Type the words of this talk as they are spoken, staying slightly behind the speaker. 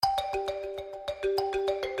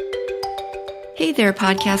Hey there,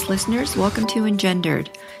 podcast listeners. Welcome to Engendered,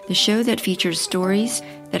 the show that features stories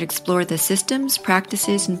that explore the systems,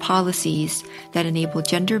 practices, and policies that enable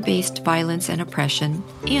gender-based violence and oppression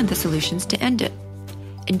and the solutions to end it.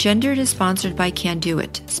 Engendered is sponsored by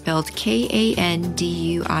Canduit, spelled Kanduit,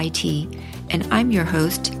 and I'm your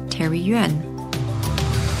host, Terry Yuan.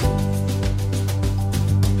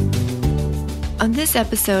 On this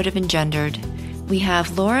episode of Engendered, we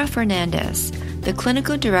have Laura Fernandez, the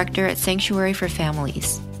Clinical Director at Sanctuary for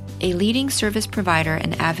Families, a leading service provider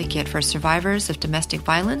and advocate for survivors of domestic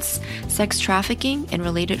violence, sex trafficking, and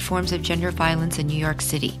related forms of gender violence in New York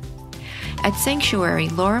City. At Sanctuary,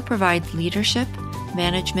 Laura provides leadership,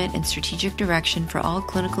 management, and strategic direction for all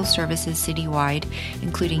clinical services citywide,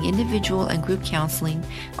 including individual and group counseling,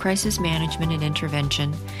 crisis management and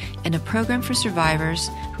intervention, and a program for survivors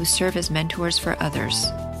who serve as mentors for others.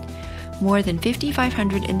 More than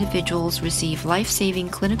 5,500 individuals receive life-saving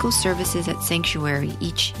clinical services at Sanctuary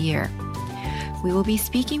each year. We will be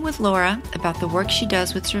speaking with Laura about the work she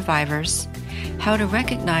does with survivors, how to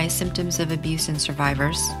recognize symptoms of abuse in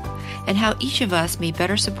survivors, and how each of us may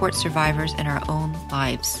better support survivors in our own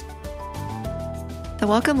lives. So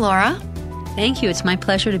welcome, Laura. Thank you. It's my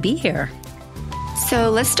pleasure to be here. So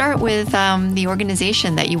let's start with the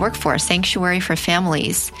organization that you work for, Sanctuary for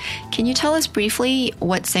Families. Can you tell us briefly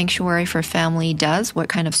what Sanctuary for Family does, what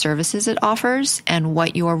kind of services it offers, and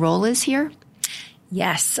what your role is here?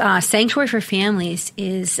 Yes. Sanctuary for Families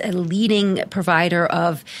is a leading provider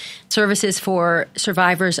of services for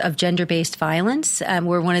survivors of gender-based violence.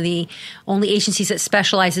 We're one of the only agencies that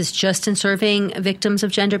specializes just in serving victims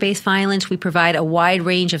of gender-based violence. We provide a wide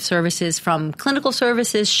range of services from clinical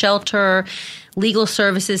services, shelter, legal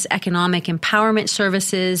services, economic empowerment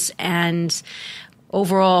services, and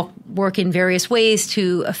overall work in various ways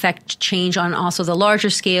to affect change on also the larger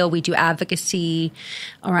scale. We do advocacy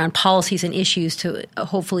around policies and issues to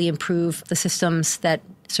hopefully improve the systems that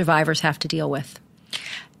survivors have to deal with.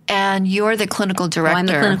 And you're the clinical director. I'm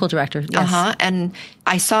the clinical director, yes. And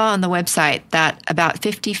I saw on the website that about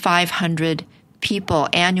 5,500 people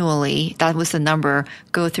annually, that was the number,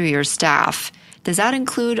 go through your staff. Does that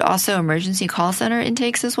include also emergency call center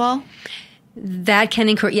intakes as well? That can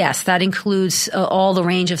include, yes, that includes all the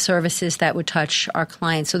range of services that would touch our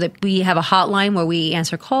clients, so that we have a hotline where we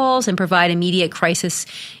answer calls and provide immediate crisis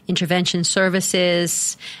intervention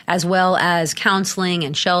services, as well as counseling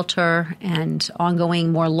and shelter and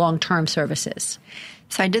ongoing, more long-term services.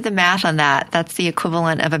 So I did the math on that. That's the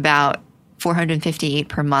equivalent of about 458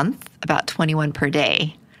 per month, about 21 per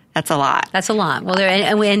day. That's a lot. That's a lot. Well,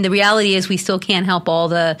 and the reality is we still can't help all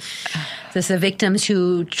the victims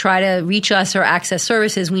who try to reach us or access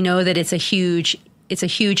services. We know that it's a huge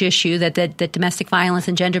issue, that domestic violence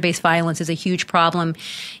and gender-based violence is a huge problem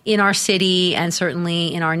in our city and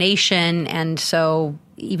certainly in our nation. And so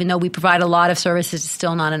even though we provide a lot of services, it's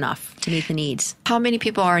still not enough to meet the needs. How many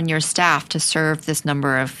people are in your staff to serve this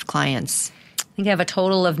number of clients? I think I have a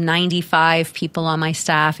total of 95 people on my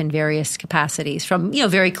staff in various capacities, from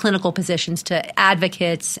very clinical positions to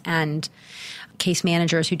advocates and case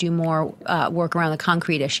managers who do more work around the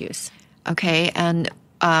concrete issues. Okay, and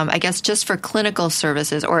I guess just for clinical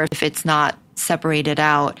services, or if it's not separated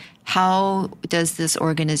out, how does this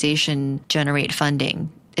organization generate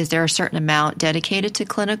funding? Is there a certain amount dedicated to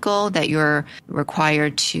clinical that you're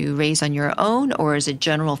required to raise on your own, or is it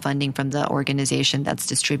general funding from the organization that's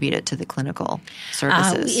distributed to the clinical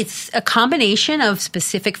services? It's a combination of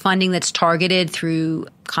specific funding that's targeted through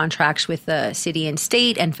contracts with the city and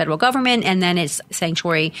state and federal government, and then it's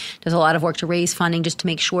Sanctuary does a lot of work to raise funding just to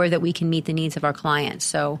make sure that we can meet the needs of our clients.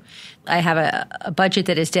 So I have a budget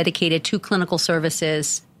that is dedicated to clinical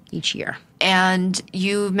services each year. And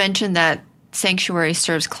you mentioned that Sanctuary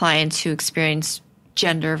serves clients who experience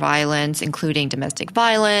gender violence, including domestic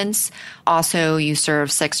violence. Also, you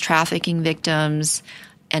serve sex trafficking victims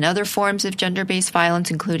and other forms of gender-based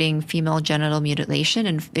violence, including female genital mutilation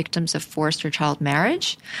and victims of forced or child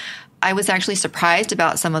marriage. I was actually surprised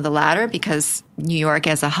about some of the latter because New York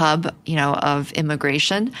as a hub, of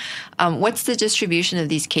immigration. What's the distribution of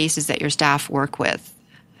these cases that your staff work with?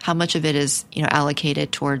 How much of it is,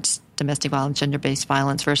 allocated towards domestic violence, gender-based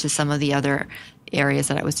violence versus some of the other areas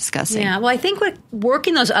that I was discussing? Yeah, well, I think what work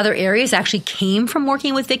in those other areas actually came from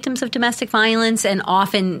working with victims of domestic violence, and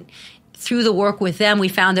often through the work with them, we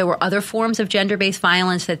found there were other forms of gender-based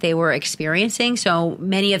violence that they were experiencing. So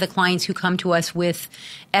many of the clients who come to us with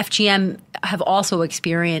FGM have also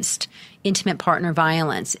experienced intimate partner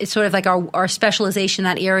violence. It's sort of like our specialization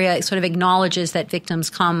in that area. It sort of acknowledges that victims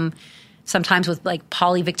come sometimes with like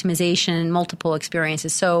poly-victimization, multiple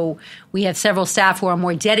experiences. So we have several staff who are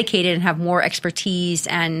more dedicated and have more expertise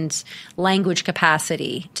and language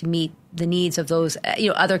capacity to meet the needs of those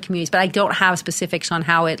other communities. But I don't have specifics on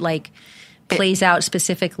how it plays out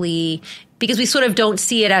specifically, because we sort of don't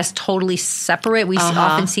see it as totally separate. We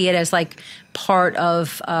often see it as like part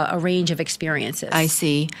of a range of experiences. I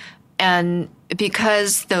see. And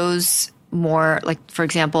because those more, like, for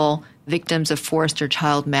example, victims of forced or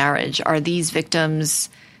child marriage, are these victims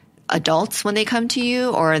adults when they come to you,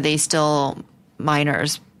 or are they still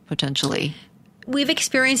minors potentially? We've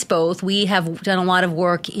experienced both. We have done a lot of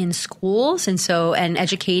work in schools and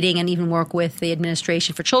educating, and even work with the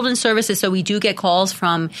Administration for Children's Services. So we do get calls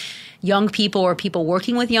from young people or people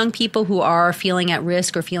working with young people who are feeling at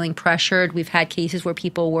risk or feeling pressured. We've had cases where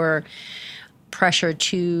people were pressured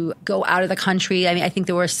to go out of the country. I mean, I think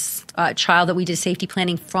there was a child that we did safety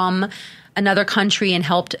planning from another country and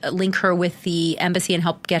helped link her with the embassy and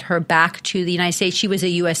help get her back to the United States. She was a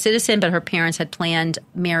U.S. citizen, but her parents had planned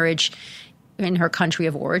marriage in her country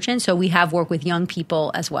of origin. So we have worked with young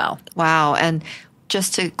people as well. Wow. And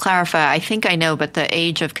just to clarify, I think I know, but the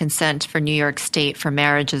age of consent for New York State for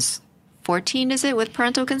marriage is 14, is it, with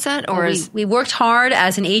parental consent? Or we worked hard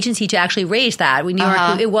as an agency to actually raise that. New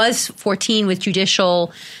York, it was 14 with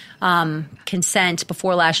judicial consent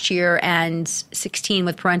before last year and 16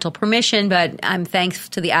 with parental permission. But thanks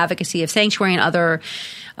to the advocacy of Sanctuary and other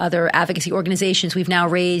advocacy organizations, we've now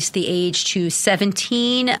raised the age to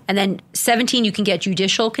 17. And then 17, you can get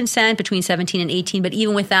judicial consent between 17 and 18. But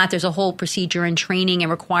even with that, there's a whole procedure and training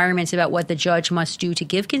and requirements about what the judge must do to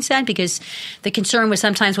give consent, because the concern was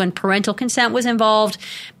sometimes when parental consent was involved,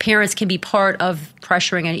 parents can be part of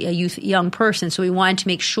pressuring a young person. So we wanted to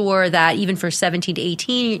make sure that even for 17 to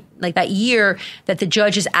 18, like that year, that the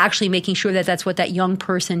judge is actually making sure that that's what that young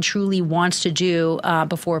person truly wants to do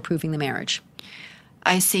before approving the marriage.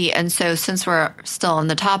 I see. And so since we're still on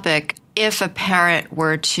the topic, if a parent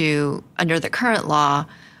were to, under the current law,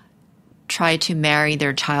 try to marry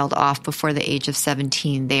their child off before the age of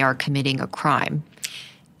 17, they are committing a crime.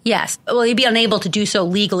 Yes. Well, they'd be unable to do so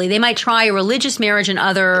legally. They might try a religious marriage in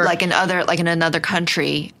other... Like in another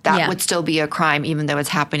country, that would still be a crime, even though it's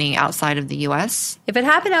happening outside of the U.S.? If it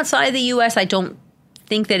happened outside of the U.S., I don't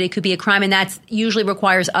think that it could be a crime, and that usually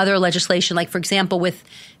requires other legislation. Like, for example, with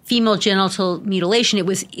female genital mutilation, it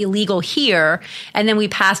was illegal here, and then we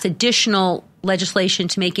passed additional legislation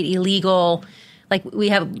to make it illegal. Like,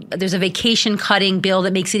 there's a vacation cutting bill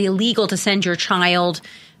that makes it illegal to send your child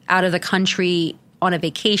out of the country on a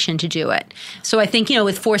vacation to do it. So I think,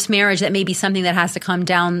 with forced marriage, that may be something that has to come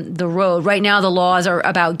down the road. Right now, the laws are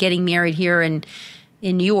about getting married here in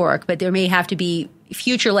New York, but there may have to be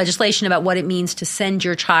future legislation about what it means to send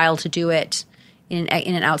your child to do it in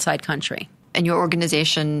an outside country. And your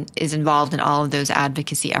organization is involved in all of those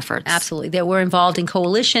advocacy efforts? Absolutely. We're involved in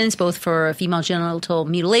coalitions, both for female genital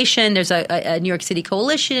mutilation. There's a New York City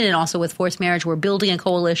coalition, and also with forced marriage, we're building a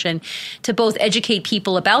coalition to both educate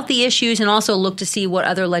people about the issues and also look to see what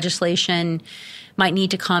other legislation might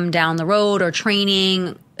need to come down the road, or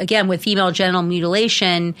training. Again, with female genital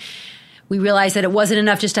mutilation, we realized that it wasn't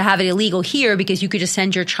enough just to have it illegal here, because you could just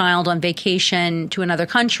send your child on vacation to another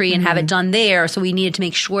country and have it done there. So we needed to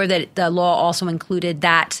make sure that the law also included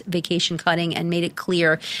that vacation cutting and made it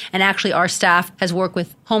clear. And actually, our staff has worked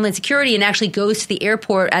with Homeland Security and actually goes to the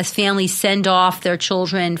airport as families send off their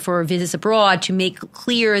children for visits abroad to make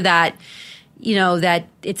clear that, that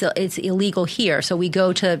it's illegal here. So we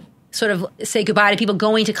go to sort of say goodbye to people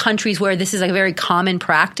going to countries where this is a very common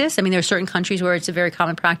practice. I mean, there are certain countries where it's a very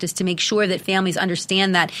common practice, to make sure that families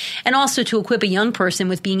understand that, and also to equip a young person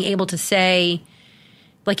with being able to say,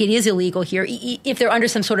 like, it is illegal here, if they're under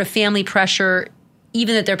some sort of family pressure,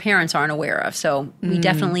 even that their parents aren't aware of. So we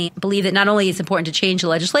definitely believe that not only is it important to change the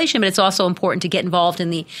legislation, but it's also important to get involved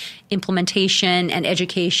in the implementation and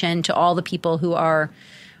education to all the people who are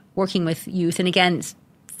working with youth. And again,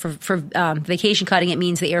 for vacation cutting, it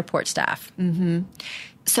means the airport staff. Mm-hmm.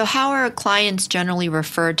 So how are clients generally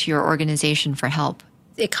referred to your organization for help?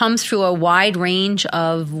 It comes through a wide range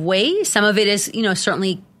of ways. Some of it is,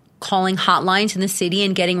 certainly calling hotlines in the city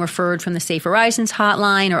and getting referred from the Safe Horizons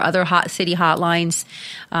hotline or other city hotlines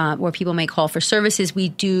where people may call for services. We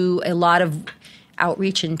do a lot of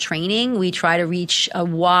outreach and training. We try to reach a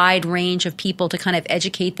wide range of people to kind of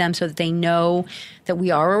educate them so that they know that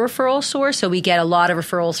we are a referral source. So we get a lot of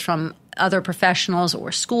referrals from other professionals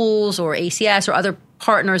or schools or ACS or other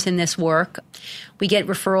partners in this work. We get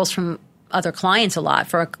referrals from other clients a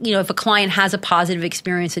lot. If a client has a positive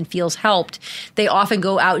experience and feels helped, they often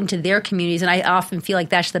go out into their communities. And I often feel like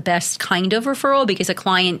that's the best kind of referral, because a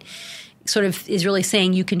client sort of is really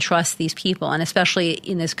saying you can trust these people. And especially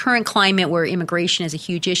in this current climate where immigration is a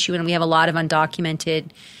huge issue and we have a lot of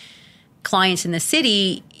undocumented clients in the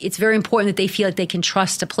city, it's very important that they feel like they can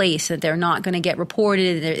trust a place, that they're not going to get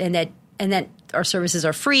reported, and that our services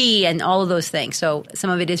are free and all of those things. So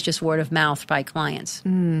some of it is just word of mouth by clients.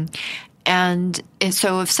 And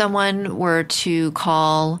so if someone were to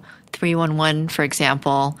call 311, for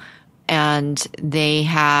example, and they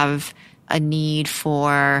have a need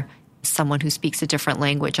for someone who speaks a different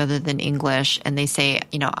language other than English, and they say,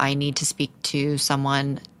 I need to speak to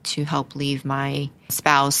someone to help leave my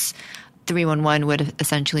spouse, 311 would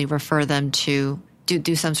essentially refer them to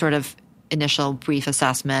do some sort of initial brief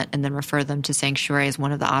assessment and then refer them to Sanctuary as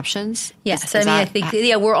one of the options? Yes. I think,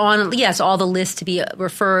 we're on, all the lists to be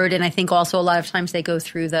referred. And I think also a lot of times they go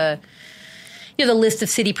through the list of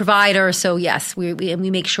city providers. So yes, we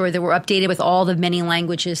make sure that we're updated with all the many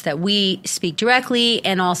languages that we speak directly,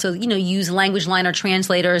 and also, use language line or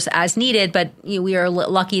translators as needed. But we are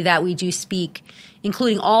lucky that we do speak,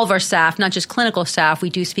 including all of our staff, not just clinical staff, we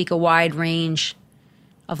do speak a wide range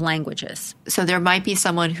of languages. So there might be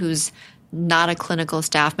someone who's not a clinical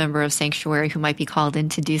staff member of Sanctuary who might be called in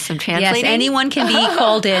to do some translating? Yes, anyone can be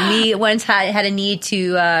called in. We once had a need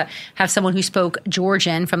to have someone who spoke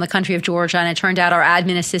Georgian from the country of Georgia, and it turned out our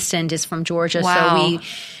admin assistant is from Georgia. Wow. So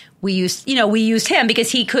we used him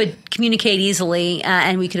because he could communicate easily,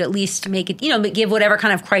 and we could at least make it, give whatever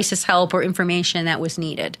kind of crisis help or information that was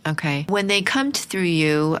needed. Okay. When they come through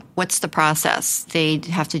you, what's the process? They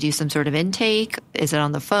have to do some sort of intake? Is it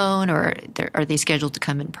on the phone, or are they scheduled to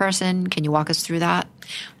come in person? Can you walk us through that?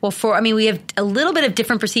 Well, we have a little bit of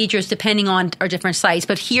different procedures depending on our different sites,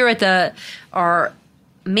 but here at our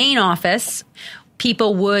main office,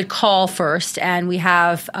 people would call first, and we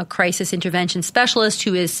have a crisis intervention specialist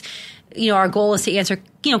who is, our goal is to answer,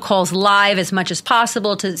 calls live as much as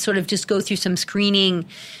possible, to sort of just go through some screening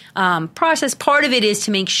process. Part of it is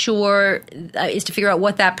to make sure, is to figure out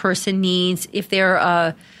what that person needs, if they're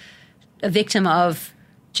a victim of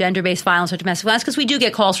gender-based violence or domestic violence, because we do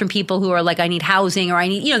get calls from people who are like, I need housing, or I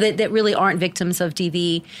need, that really aren't victims of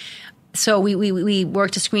DV. So we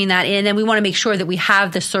work to screen that in, and we want to make sure that we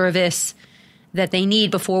have the service that they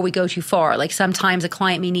need before we go too far. Like sometimes a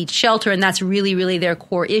client may need shelter, and that's really, really their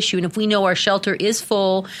core issue. And if we know our shelter is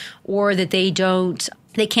full, or that they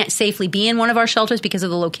can't safely be in one of our shelters because of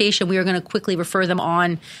the location, we are going to quickly refer them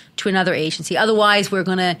on to another agency. Otherwise, we're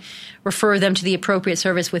going to refer them to the appropriate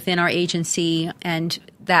service within our agency, and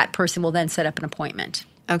that person will then set up an appointment.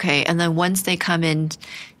 Okay. And then once they come in,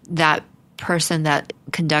 that person that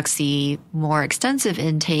conducts the more extensive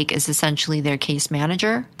intake is essentially their case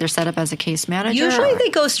manager? They're set up as a case manager? Usually they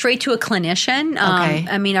go straight to a clinician.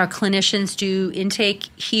 Okay. Our clinicians do intake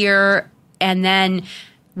here, and then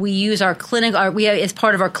we use our clinic. As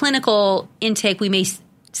part of our clinical intake, we may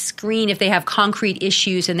screen if they have concrete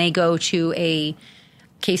issues, and they go to a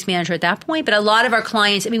case manager at that point. But a lot of our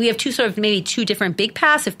clients, we have maybe two different big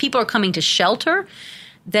paths. If people are coming to shelter,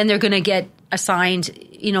 then they're going to get assigned,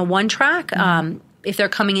 one track. Mm-hmm. If they're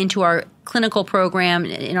coming into our clinical program,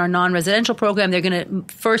 in our non-residential program, they're going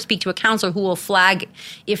to first speak to a counselor who will flag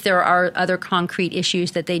if there are other concrete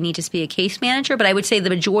issues that they need to see a case manager. But I would say the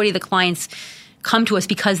majority of the clients come to us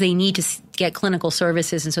because they need to get clinical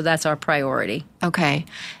services, and so that's our priority. Okay.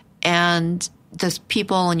 And the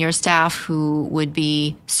people on your staff who would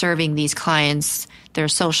be serving these clients, they're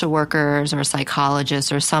social workers or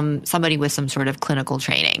psychologists or somebody with some sort of clinical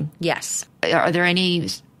training? Yes. Are there any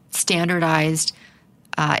standardized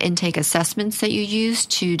intake assessments that you use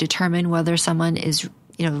to determine whether someone is,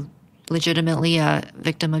 legitimately a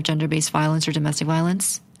victim of gender-based violence or domestic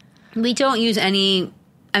violence? We don't use any.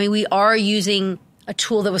 We are using a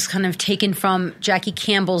tool that was kind of taken from Jackie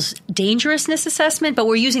Campbell's dangerousness assessment, but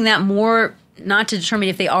we're using that more not to determine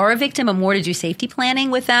if they are a victim, but more to do safety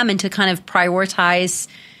planning with them and to kind of prioritize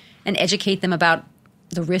and educate them about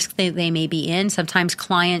the risk they may be in. Sometimes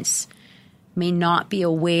clients may not be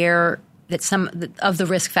aware that some of the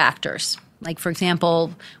risk factors. Like, for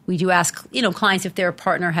example, we do ask, clients if their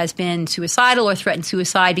partner has been suicidal or threatened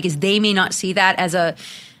suicide, because they may not see that as a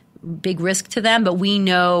big risk to them, but we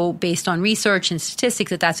know based on research and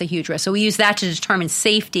statistics that that's a huge risk. So we use that to determine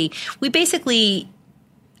safety.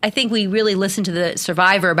 I think we really listen to the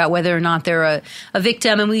survivor about whether or not they're a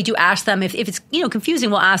victim, and we do ask them if it's confusing.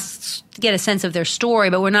 We'll ask to get a sense of their story,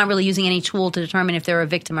 but we're not really using any tool to determine if they're a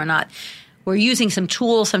victim or not. We're using some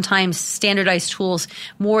tools, sometimes standardized tools,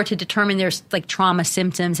 more to determine their trauma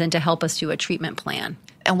symptoms and to help us do a treatment plan.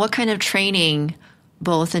 And what kind of training,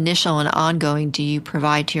 both initial and ongoing, do you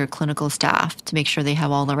provide to your clinical staff to make sure they have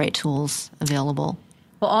all the right tools available?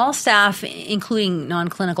 Well, all staff, including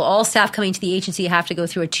non-clinical, all staff coming to the agency have to go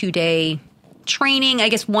through a 2-day training. I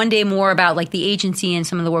guess 1 day more about like the agency and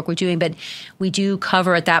some of the work we're doing, but we do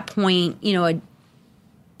cover at that point, a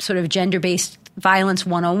sort of gender-based violence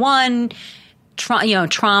 101,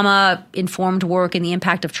 trauma-informed work and the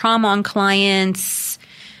impact of trauma on clients,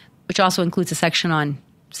 which also includes a section on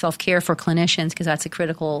self-care for clinicians because that's a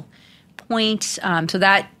critical point. So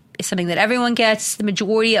that is something that everyone gets. The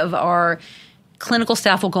majority of our clinical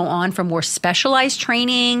staff will go on for more specialized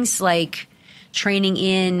trainings, like training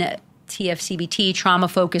in TFCBT,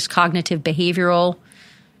 trauma-focused cognitive behavioral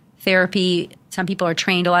therapy. Some people are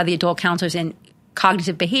trained, a lot of the adult counselors, in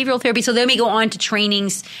cognitive behavioral therapy. So they may go on to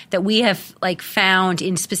trainings that we have found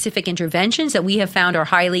in specific interventions that we have found are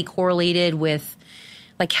highly correlated with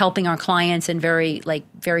helping our clients and very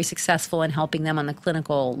successful in helping them on the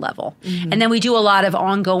clinical level. Mm-hmm. And then we do a lot of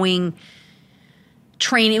ongoing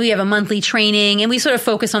training. We have a monthly training, and we sort of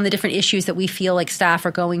focus on the different issues that we feel like staff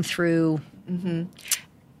are going through. Mm-hmm.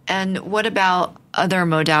 And what about other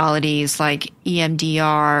modalities like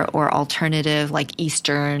EMDR or alternative like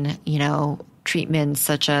Eastern, treatments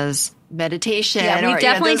such as meditation? Yeah, we've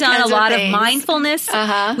definitely done a lot of mindfulness.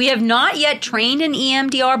 Uh-huh. We have not yet trained in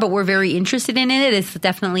EMDR, but we're very interested in it. It's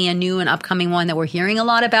definitely a new and upcoming one that we're hearing a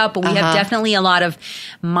lot about. But we have definitely a lot of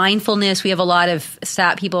mindfulness. We have a lot of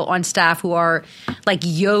people on staff who are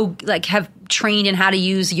have trained in how to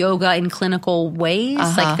use yoga in clinical ways,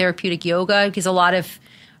 like therapeutic yoga, because a lot of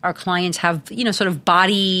our clients have, sort of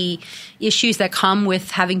body issues that come with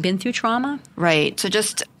having been through trauma. Right. So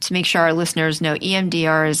just to make sure our listeners know,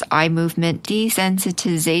 EMDR is eye movement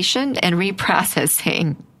desensitization and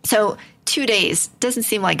reprocessing. So 2 days doesn't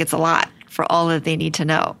seem like it's a lot for all that they need to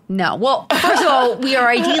know. No. Well, first of all, we are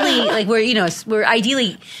ideally, we're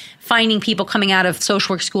ideally finding people coming out of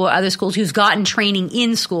social work school or other schools who's gotten training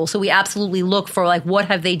in school. So we absolutely look for what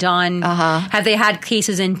have they done? Have they had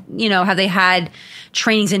cases in, have they had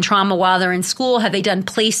trainings in trauma while they're in school? Have they done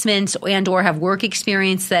placements and or have work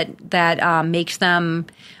experience that makes them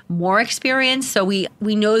more experienced? So we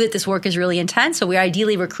know that this work is really intense. So we're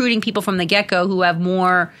ideally recruiting people from the get-go who have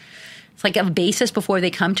more a basis before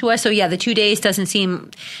they come to us. So yeah, the 2 days doesn't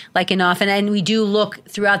seem like enough. And then we do look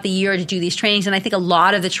throughout the year to do these trainings. And I think a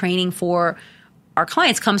lot of the training for our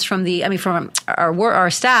clients comes from from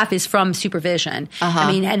our staff is from supervision.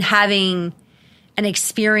 And having an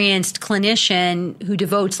experienced clinician who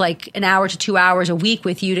devotes an hour to 2 hours a week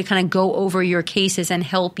with you to kind of go over your cases and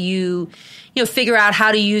help you, figure out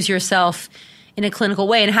how to use yourself in a clinical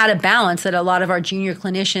way and how to balance that. A lot of our junior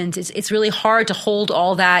clinicians, it's really hard to hold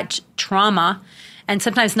all that trauma and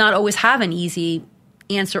sometimes not always have an easy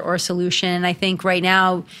answer or solution. And I think right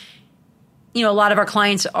now, a lot of our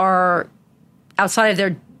clients are outside of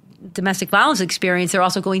their domestic violence experience. They're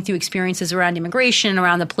also going through experiences around immigration,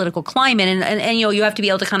 around the political climate. And you have to be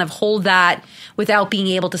able to kind of hold that without being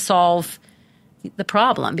able to solve the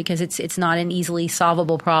problem because it's not an easily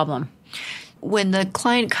solvable problem. When the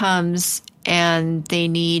client comes and they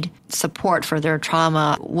need support for their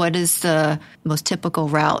trauma, what is the most typical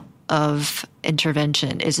route of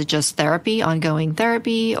intervention? Is it just therapy, ongoing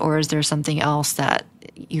therapy, or is there something else that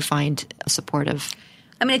you find supportive?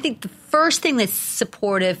 I think the first thing that's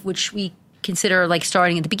supportive, which we consider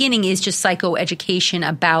starting at the beginning, is just psychoeducation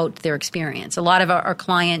about their experience. A lot of our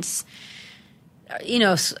clients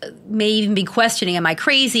may even be questioning, am I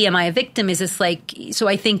crazy? Am I a victim? Is this so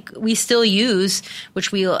I think we still use,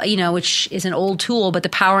 which is an old tool, but the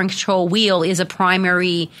power and control wheel is a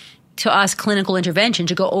primary, to us, clinical intervention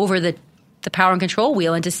to go over the power and control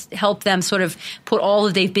wheel and just help them sort of put all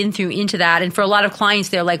that they've been through into that. And for a lot of clients,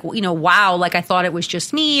 they're wow, I thought it was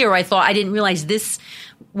just me, or I didn't realize this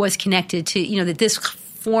was connected to, that this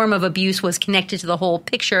form of abuse was connected to the whole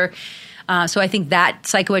picture. So I think that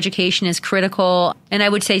psychoeducation is critical. And I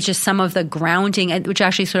would say just some of the grounding, which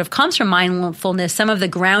actually sort of comes from mindfulness, some of the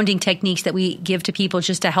grounding techniques that we give to people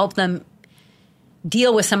just to help them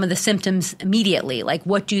deal with some of the symptoms immediately.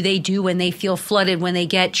 What do they do when they feel flooded, when they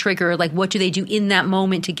get triggered? What do they do in that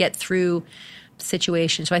moment to get through the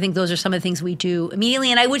situation? So I think those are some of the things we do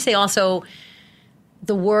immediately. And I would say also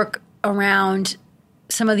the work around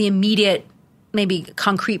some of the immediate maybe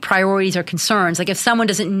concrete priorities or concerns. If someone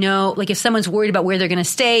doesn't know, if someone's worried about where they're going to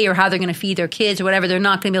stay or how they're going to feed their kids or whatever, they're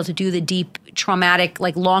not going to be able to do the deep, traumatic,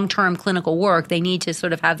 long-term clinical work. They need to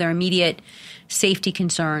sort of have their immediate safety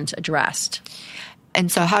concerns addressed. And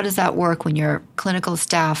so how does that work when your clinical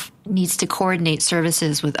staff needs to coordinate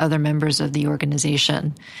services with other members of the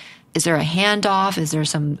organization? Is there a handoff? Is there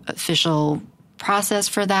some official process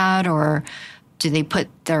for that? Or do they put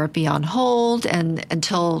therapy on hold and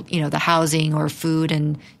until, the housing or food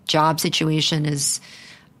and job situation is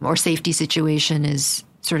or safety situation is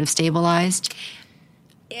sort of stabilized?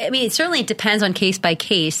 I mean, it certainly depends on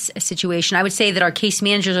case-by-case situation. I would say that our case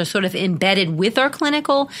managers are sort of embedded with our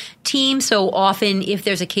clinical team. So often if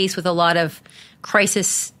there's a case with a lot of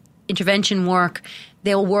crisis intervention work,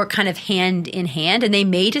 they'll work kind of hand in hand. And they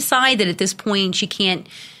may decide that at this point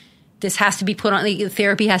this has to be put on, the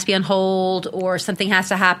therapy has to be on hold, or something has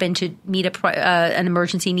to happen to meet an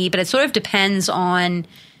emergency need. But it sort of depends on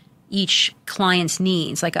each client's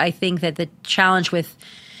needs. Like, I think that the challenge with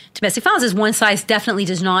domestic violence is one size definitely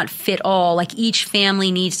does not fit all. Like, each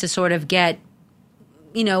family needs to sort of get,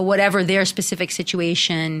 whatever their specific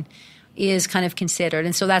situation is kind of considered.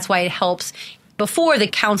 And so that's why it helps. Before, the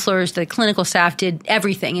counselors, the clinical staff did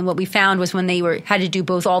everything. And what we found was when they had to do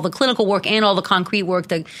both all the clinical work and all the concrete work,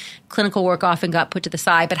 the clinical work often got put to the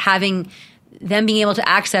side. But having them being able to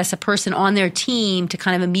access a person on their team to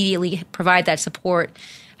kind of immediately provide that support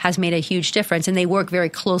has made a huge difference. And they work very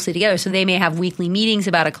closely together. So they may have weekly meetings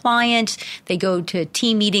about a client. They go to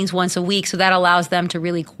team meetings once a week. So that allows them to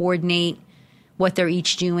really coordinate what they're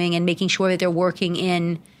each doing and making sure that they're working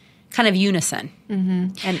in kind of unison.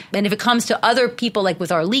 Mm-hmm. And if it comes to other people, like with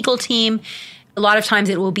our legal team, a lot of times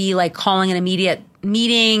it will be like calling an immediate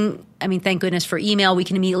meeting. I mean, thank goodness for email. We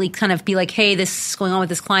can immediately kind of be like, hey, this is going on with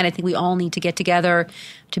this client. I think we all need to get together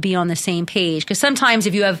to be on the same page. Because sometimes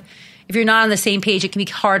if you're not on the same page, it can be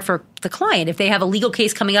hard for the client. If they have a legal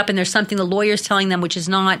case coming up and there's something the lawyer's telling them which is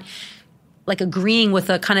not like agreeing with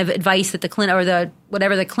the kind of advice that the clinic or the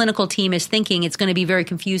whatever the clinical team is thinking, it's going to be very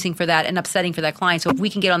confusing for that and upsetting for that client. So if we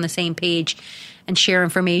can get on the same page and share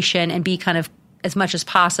information and be kind of as much as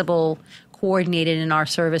possible coordinated in our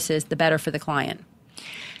services, the better for the client.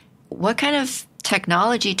 What kind of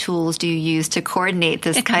technology tools do you use to coordinate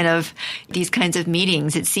these kinds of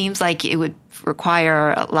meetings? It seems like it would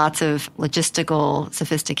require lots of logistical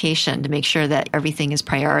sophistication to make sure that everything is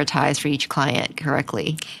prioritized for each client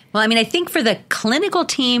correctly. Well, I mean, I think for the clinical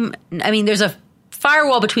team, I mean, there's a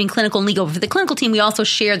firewall between clinical and legal. For the clinical team, we also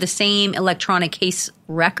share the same electronic case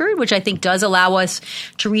record, which I think does allow us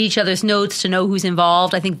to read each other's notes, to know who's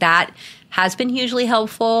involved. I think that has been hugely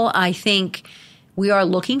helpful. I think we are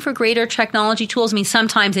looking for greater technology tools. I mean,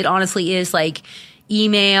 sometimes it honestly is like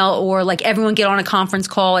email or like everyone get on a conference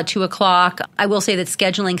call at 2:00. I will say that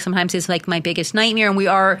scheduling sometimes is like my biggest nightmare. And we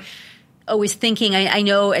are always thinking, I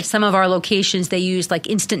know at some of our locations, they use like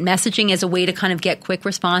instant messaging as a way to kind of get quick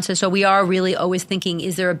responses. So we are really always thinking,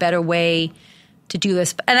 is there a better way to do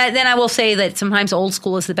this? And then I will say that sometimes old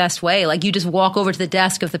school is the best way. Like you just walk over to the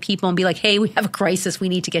desk of the people and be like, hey, we have a crisis. We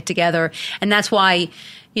need to get together. And that's why,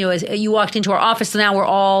 as you walked into our office, so now we're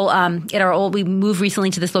all we moved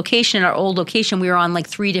recently to this location. At our old location, we were on like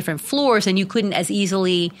 3 different floors and you couldn't as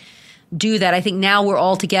easily do that. I think now we're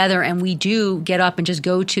all together and we do get up and just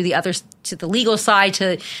go to the legal side,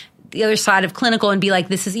 to the other side of clinical and be like,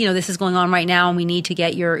 this is going on right now and we need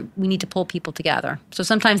to pull people together. So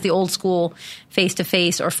sometimes the old school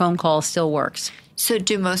face-to-face or phone call still works. So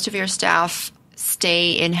do most of your staff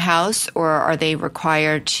stay in-house or are they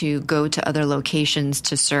required to go to other locations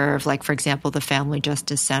to serve, like, for example, the Family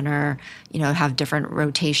Justice Center, have different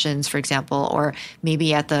rotations, for example, or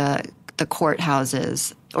maybe at the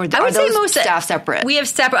courthouses? Or are those staff separate? We have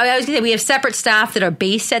separate staff that are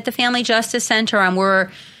based at the Family Justice Center, and we're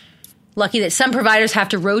lucky that some providers have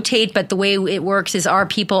to rotate, but the way it works is our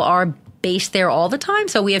people are based there all the time.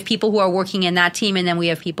 So we have people who are working in that team, and then we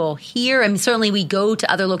have people here. And certainly we go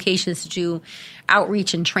to other locations to do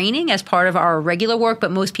outreach and training as part of our regular work,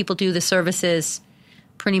 but most people do the services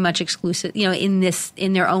pretty much exclusive,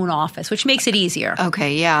 in their own office, which makes it easier.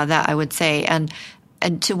 Okay, yeah, that I would say. And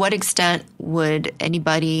to what extent would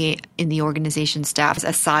anybody in the organization staff,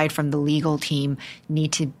 aside from the legal team,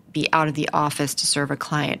 need to be out of the office to serve a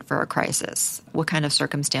client for a crisis? What kind of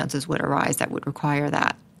circumstances would arise that would require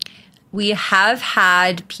that? We have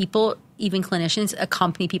had people, even clinicians,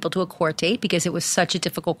 accompany people to a court date because it was such a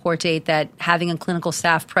difficult court date that having a clinical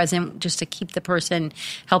staff present just to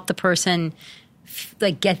help the person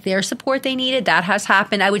like get their support they needed, that has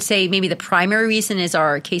happened. I would say maybe the primary reason is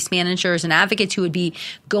our case managers and advocates who would be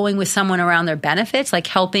going with someone around their benefits, like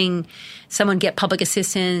helping someone get public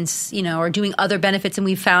assistance, or doing other benefits. And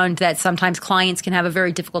we've found that sometimes clients can have a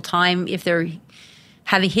very difficult time if they're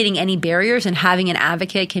hitting any barriers, and having an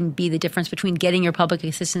advocate can be the difference between getting your public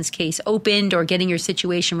assistance case opened or getting your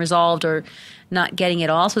situation resolved or not getting it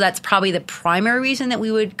all. So that's probably the primary reason that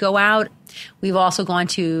we would go out. We've also gone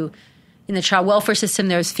to, in the child welfare system,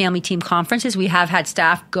 there's family team conferences. We have had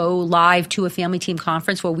staff go live to a family team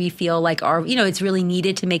conference where we feel like it's really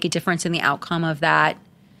needed to make a difference in the outcome of that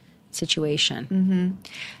situation.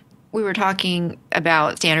 Mm-hmm. we were talking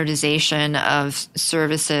about standardization of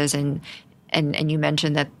services, and you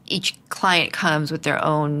mentioned that each client comes with their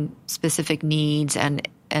own specific needs, and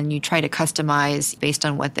you try to customize based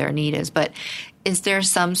on what their need is. But is there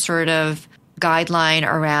some sort of guideline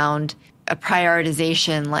around a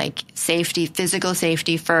prioritization, like safety, physical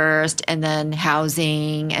safety first, and then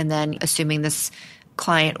housing, and then assuming this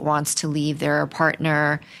client wants to leave their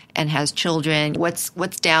partner and has children, what's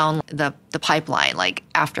down the pipeline? Like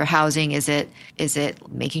after housing, is it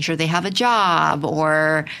making sure they have a job,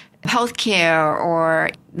 or healthcare,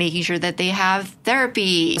 or making sure that they have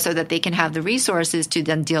therapy so that they can have the resources to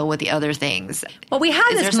then deal with the other things? Well, we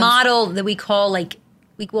have this model that we call it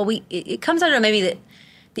comes out of maybe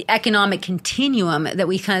the economic continuum that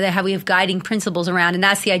we have guiding principles around, and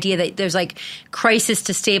that's the idea that there's like crisis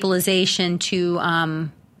to stabilization to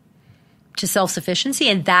self-sufficiency,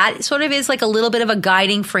 and that sort of is like a little bit of a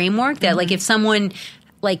guiding framework that like if someone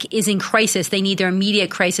like is in crisis, they need their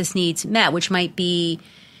immediate crisis needs met, which might be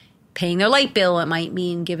paying their light bill. It might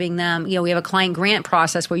mean giving them, we have a client grant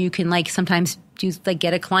process where you can like sometimes do like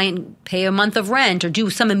get a client pay a month of rent or do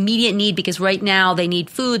some immediate need because right now they need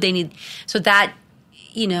food, so that,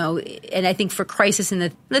 and I think for crisis in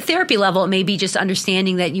the therapy level, it may be just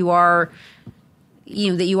understanding that you are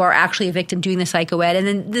actually a victim doing the psychoed. And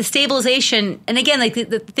then the stabilization, and again, like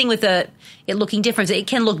the thing with it looking different, it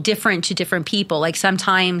can look different to different people. Like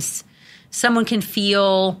sometimes someone can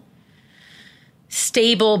feel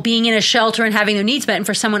stable being in a shelter and having their needs met, and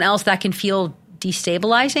for someone else that can feel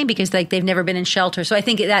destabilizing because like they've never been in shelter. So I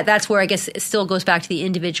think that's where I guess it still goes back to the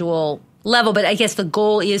individual level, but I guess the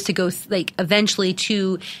goal is to go like eventually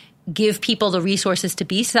to give people the resources to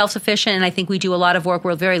be self-sufficient. And I think we do a lot of work.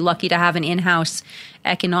 We're very lucky to have an in-house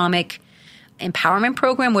economic empowerment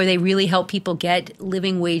program where they really help people get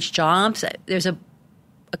living wage jobs. There's a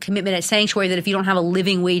commitment at Sanctuary that if you don't have a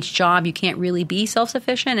living wage job, you can't really be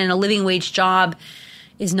self-sufficient. And a living wage job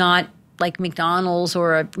is not like McDonald's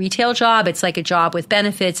or a retail job. It's like a job with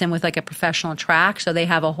benefits and with like a professional track. So they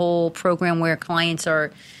have a whole program where clients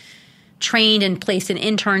are trained and placed in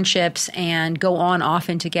internships and go on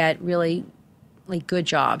often to get really like good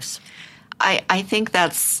jobs. I think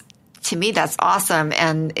to me, that's awesome.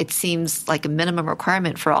 And it seems like a minimum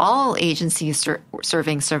requirement for all agencies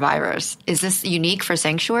serving survivors. Is this unique for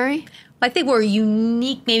Sanctuary? I think we're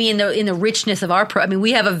unique maybe in the richness of our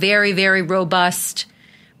we have a very, very robust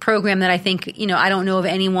program that I think, I don't know of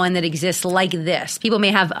anyone that exists like this. People may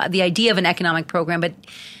have the idea of an economic program, but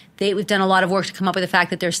we've done a lot of work to come up with the fact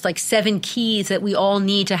that there's like 7 keys that we all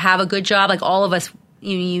need to have a good job. Like all of us,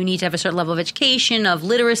 you need to have a certain level of education, of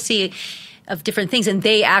literacy, of different things. And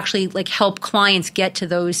they actually like help clients get to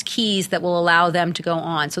those keys that will allow them to go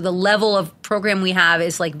on. So the level of program we have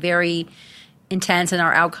is like very intense and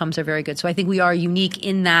our outcomes are very good. So I think we are unique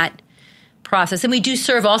in that process. And we do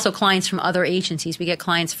serve also clients from other agencies. We get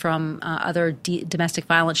clients from other domestic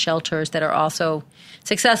violence shelters that are also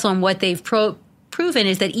successful. And what they've proven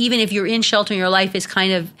is that even if you're in shelter and your life is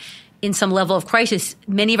kind of in some level of crisis,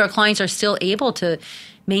 many of our clients are still able to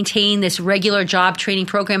maintain this regular job training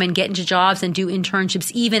program and get into jobs and do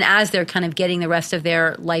internships even as they're kind of getting the rest of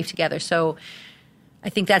their life together. So I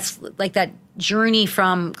think that's like that journey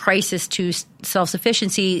from crisis to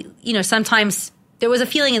self-sufficiency. Sometimes there was a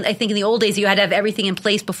feeling, I think in the old days, you had to have everything in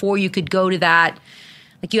place before you could go to that.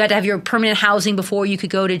 Like you had to have your permanent housing before you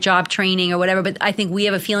could go to job training or whatever. But I think we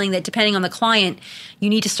have a feeling that depending on the client, you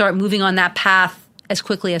need to start moving on that path as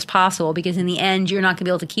quickly as possible because in the end, you're not going to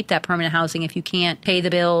be able to keep that permanent housing if you can't pay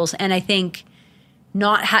the bills. And I think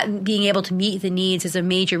not being able to meet the needs is a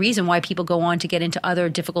major reason why people go on to get into other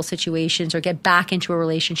difficult situations or get back into a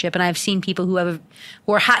relationship. And I've seen people who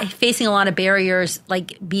are facing a lot of barriers,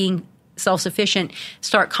 like being self-sufficient,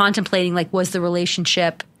 start contemplating, like, was the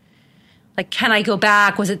relationship, like, can I go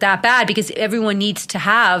back? Was it that bad? Because everyone needs to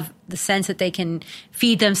have the sense that they can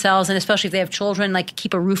feed themselves, and especially if they have children, like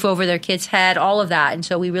keep a roof over their kid's head, all of that. And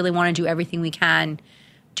so we really want to do everything we can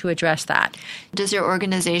to address that. Does your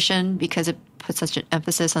organization, because it puts such an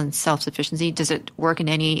emphasis on self-sufficiency, does it work in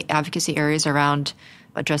any advocacy areas around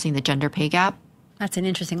addressing the gender pay gap? That's an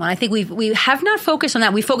interesting one. I think we have not focused on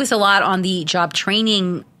that. We focus a lot on the job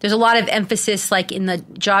training. There's a lot of emphasis, like in the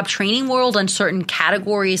job training world, on certain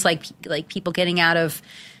categories, like people getting out of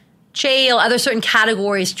jail, other certain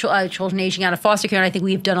categories, children aging out of foster care. And I think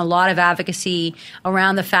we've done a lot of advocacy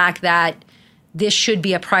around the fact that this should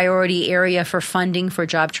be a priority area for funding for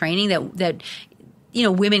job training. That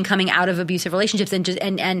women coming out of abusive relationships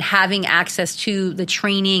and having access to the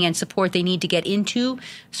training and support they need to get into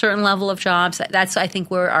a certain level of jobs. That's, I think,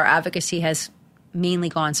 where our advocacy has mainly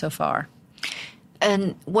gone so far.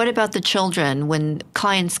 And what about the children? When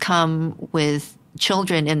clients come with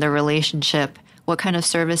children in their relationship, what kind of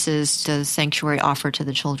services does Sanctuary offer to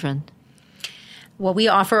the children? Well, we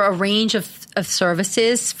offer a range of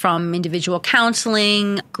services from individual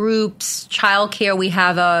counseling, groups, childcare. We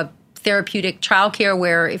have a therapeutic childcare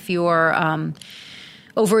where if you're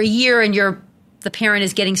over a year and the parent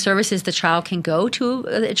is getting services, the child can go to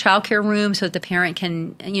a childcare room so that the parent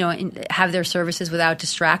can, have their services without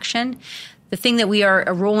distraction. The thing that we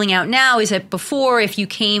are rolling out now is that before, if you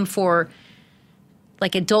came for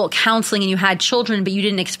like adult counseling and you had children, but you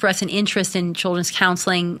didn't express an interest in children's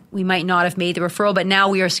counseling, we might not have made the referral. But now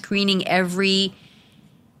we are screening every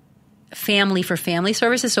family for family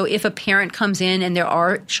services. So if a parent comes in and there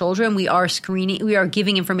are children, we are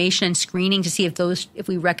giving information and screening to see if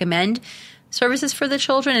we recommend services for the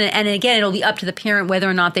children. And again, it'll be up to the parent whether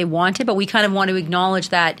or not they want it. But we kind of want to acknowledge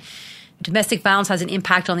that domestic violence has an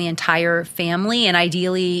impact on the entire family. And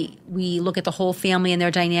ideally, we look at the whole family and their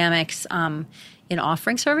dynamics in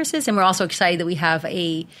offering services. And we're also excited that we have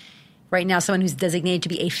right now someone who's designated to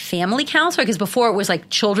be a family counselor, because before it was like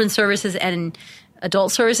children's services and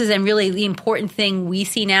adult services. And really the important thing we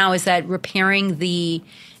see now is that repairing the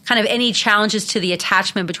kind of any challenges to the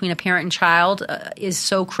attachment between a parent and child is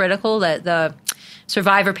so critical, that the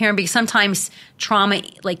survivor parent, because sometimes trauma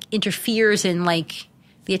like interferes in like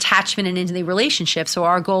the attachment and into the relationship. So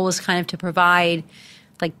our goal is kind of to provide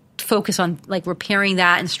focus on like repairing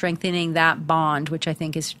that and strengthening that bond, which I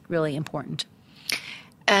think is really important.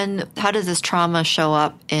 And how does this trauma show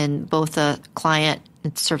up in both the client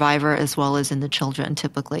and survivor as well as in the children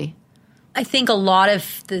typically? I think a lot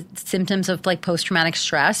of the symptoms of like post-traumatic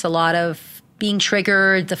stress, a lot of being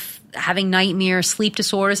triggered, having nightmares, sleep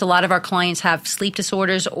disorders. A lot of our clients have sleep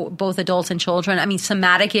disorders, both adults and children. I mean,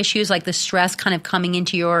 somatic issues like the stress kind of coming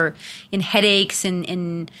into in headaches and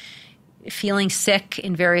in feeling sick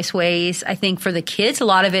in various ways. I think for the kids, a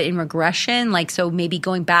lot of it in regression, so maybe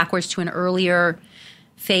going backwards to an earlier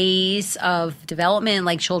phase of development,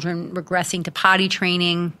 like children regressing to potty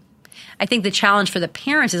training. I think the challenge for the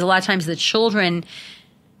parents is a lot of times the children,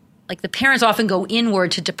 the parents often go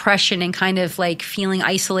inward to depression and kind of feeling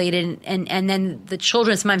isolated, and then the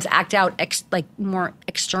children sometimes act out more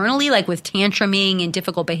externally, with tantruming and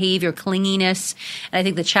difficult behavior, clinginess. And I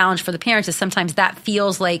think the challenge for the parents is sometimes that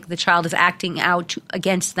feels like the child is acting out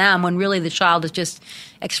against them when really the child is just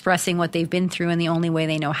expressing what they've been through in the only way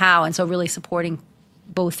they know how. And so really supporting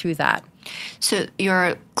both through that. So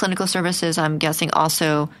your clinical services, I'm guessing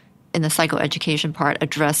also in the psychoeducation part,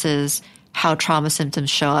 addresses how trauma symptoms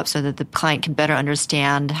show up so that the client can better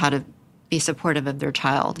understand how to be supportive of their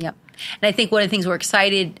child. Yep. And I think one of the things we're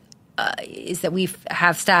excited is that we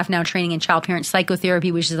have staff now training in child-parent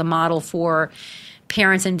psychotherapy, which is a model for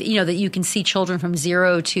parents, and that you can see children from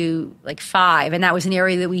 0 to 5. And that was an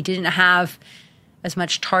area that we didn't have as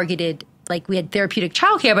much targeted. We had therapeutic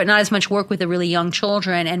childcare, but not as much work with the really young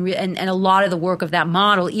children. And a lot of the work of that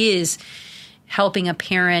model is helping a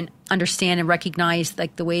parent understand and recognize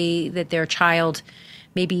the way that their child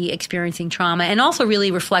may be experiencing trauma, and also really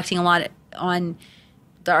reflecting a lot on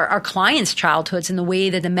our clients' childhoods and the way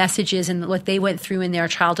that the messages and what they went through in their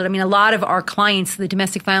childhood. I mean, a lot of our clients, the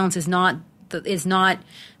domestic violence is not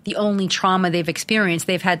the only trauma they've experienced.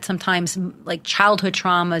 They've had sometimes childhood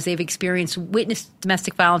traumas. They've witnessed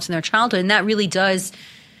domestic violence in their childhood, and that really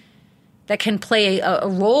that can play a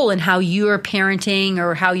role in how you're parenting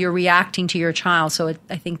or how you're reacting to your child. So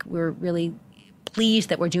I think we're really pleased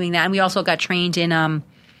that we're doing that. And we also got trained in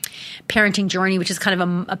Parenting Journey, which is kind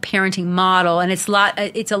of a parenting model. And it's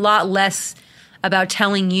a lot less about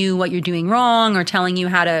telling you what you're doing wrong or telling you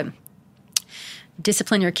how to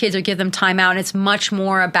discipline your kids or give them time out. And it's much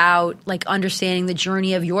more about understanding the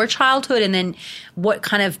journey of your childhood, and then what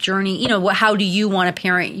kind of journey, how do you want to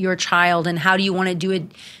parent your child, and how do you want to do it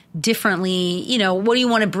differently? What do you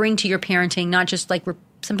want to bring to your parenting? Not just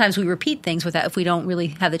sometimes we repeat things with that if we don't really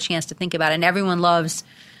have the chance to think about it. And everyone loves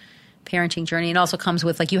Parenting Journey. It also comes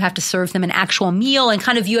with you have to serve them an actual meal, and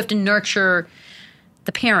kind of you have to nurture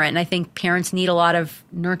the parent. And I think parents need a lot of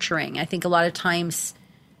nurturing. I think a lot of times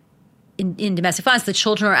in domestic violence, the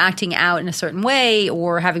children are acting out in a certain way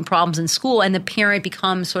or having problems in school, and the parent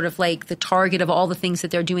becomes sort of the target of all the things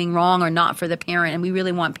that they're doing wrong or not for the parent. And we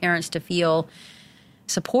really want parents to feel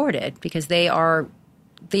supported, because they and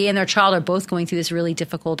their child are both going through this really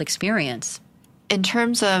difficult experience. In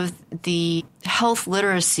terms of the health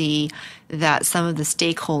literacy that some of the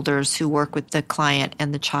stakeholders who work with the client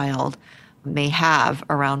and the child may have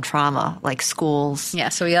around trauma, like schools, yeah,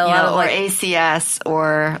 so we have a lot of or ACS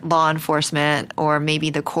or law enforcement or maybe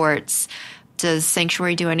the courts, Does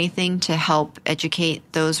Sanctuary do anything to help educate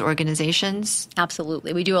those organizations?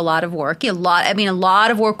 Absolutely. We do a lot of work. A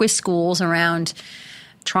lot of work with schools around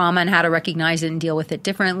trauma and how to recognize it and deal with it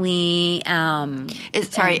differently.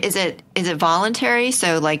 Is it voluntary?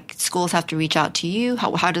 So like schools have to reach out to you?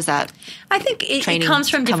 How does that? I think it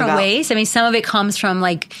comes from different ways. I mean, some of it comes from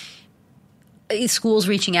like schools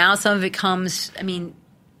reaching out. Some of it comes,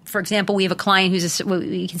 for example, we have a client who's what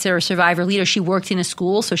we consider a survivor leader. She worked in a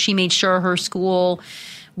school, so she made sure her school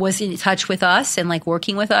was in touch with us and like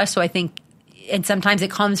working with us. So I think, and sometimes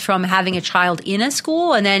it comes from having a child in a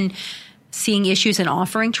school and then seeing issues and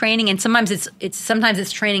offering training. And sometimes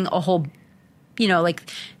it's training a whole, like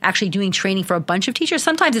actually doing training for a bunch of teachers.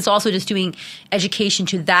 Sometimes it's also just doing education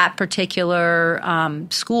to that particular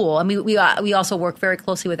school. I mean, we also work very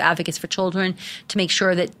closely with advocates for children to make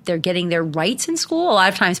sure that they're getting their rights in school. A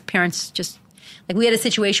lot of times parents just, like we had a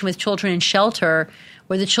situation with children in shelter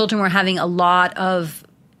where the children were having a lot of,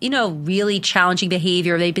 really challenging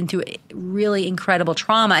behavior. They'd been through really incredible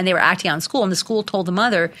trauma and they were acting out in school. And the school told the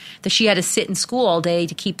mother that she had to sit in school all day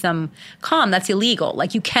to keep them calm. That's illegal.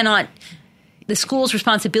 Like you cannot... The school's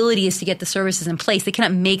responsibility is to get the services in place. They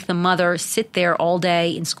cannot make the mother sit there all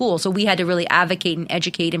day in school. So we had to really advocate and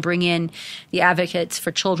educate and bring in the advocates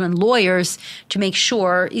for children, lawyers, to make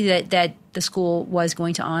sure that the school was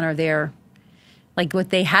going to honor their, like what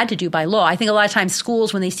they had to do by law. I think a lot of times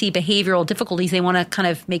schools, when they see behavioral difficulties, they want to kind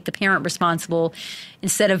of make the parent responsible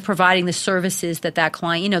instead of providing the services that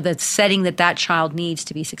client, the setting that child needs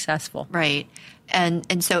to be successful. Right.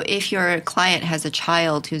 And so if your client has a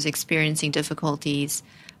child who's experiencing difficulties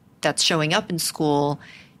that's showing up in school,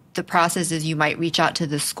 the process is you might reach out to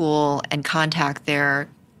the school and contact their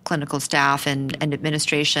clinical staff and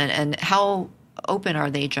administration. And how open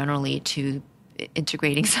are they generally to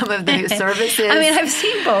integrating some of those services? I've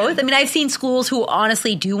seen both. I've seen schools who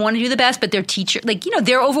honestly do want to do the best, but their teacher,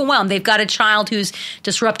 they're overwhelmed. They've got a child who's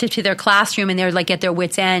disruptive to their classroom and they're like at their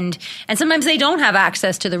wit's end. And sometimes they don't have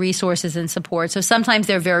access to the resources and support. So sometimes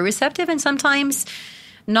they're very receptive and sometimes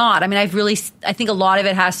not. I think a lot of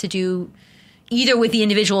it has to do either with the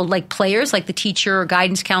individual players, like the teacher or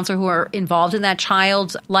guidance counselor who are involved in that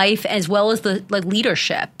child's life, as well as the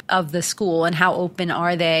leadership of the school and how open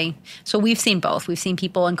are they. So we've seen both. We've seen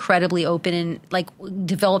people incredibly open and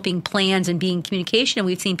developing plans and being in communication, and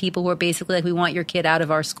we've seen people who are basically we want your kid out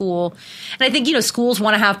of our school. And I think, schools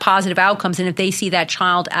want to have positive outcomes, and if they see that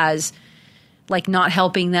child as not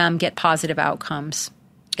helping them get positive outcomes,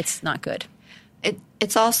 it's not good.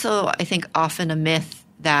 It's also, I think, often a myth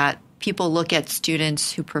that people look at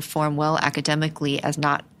students who perform well academically as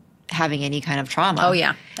not having any kind of trauma. Oh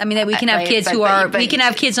yeah, we can have kids we can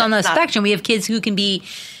have kids on the spectrum. We have kids who can be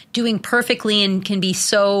doing perfectly and can be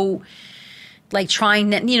so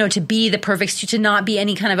trying to be the perfect, to not be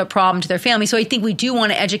any kind of a problem to their family. So I think we do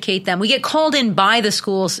want to educate them. We get called in by the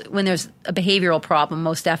schools when there's a behavioral problem,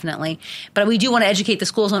 most definitely. But we do want to educate the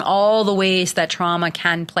schools on all the ways that trauma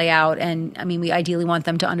can play out. And we ideally want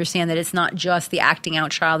them to understand that it's not just the acting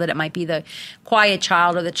out child, that it might be the quiet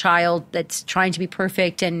child or the child that's trying to be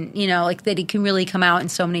perfect, and that it can really come out in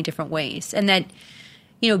so many different ways. And that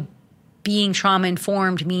being trauma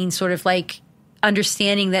informed means sort of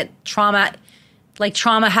understanding that trauma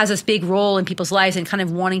has this big role in people's lives, and kind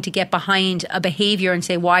of wanting to get behind a behavior and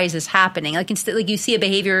say, why is this happening? You see a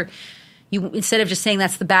behavior, instead of just saying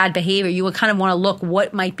that's the bad behavior, you would kind of want to look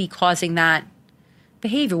what might be causing that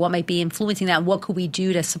behavior, what might be influencing that, what could we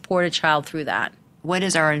do to support a child through that? What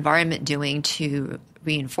is our environment doing to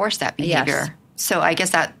reinforce that behavior? Yes. So I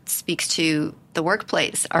guess that speaks to the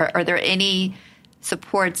workplace. Are there any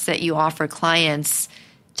supports that you offer clients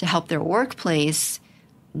to help their workplace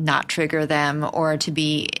not trigger them, or to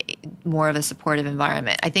be more of a supportive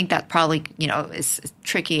environment? I think that probably, is a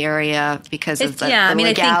tricky area because of the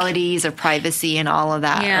legalities of privacy and all of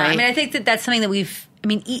that. Yeah, right? I think that's something that we've,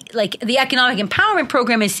 the Economic Empowerment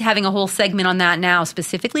Program is having a whole segment on that now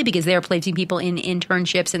specifically because they're placing people in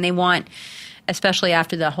internships, and they want, especially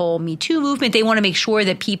after the whole Me Too movement, they want to make sure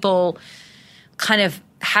that people kind of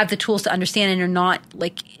have the tools to understand and are not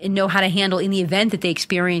and know how to handle in the event that they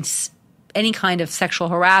experience any kind of sexual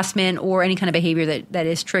harassment or any kind of behavior that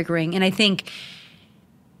is triggering. And I think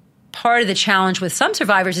part of the challenge with some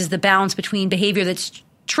survivors is the balance between behavior that's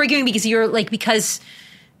triggering because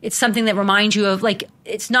it's something that reminds you of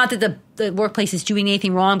it's not that the workplace is doing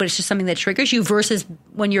anything wrong, but it's just something that triggers you, versus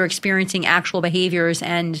when you're experiencing actual behaviors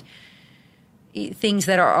and things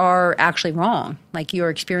that are actually wrong. Like you're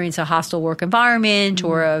experiencing a hostile work environment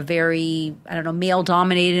or a very,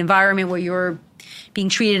 male-dominated environment where you're being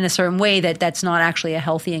treated in a certain way that's not actually a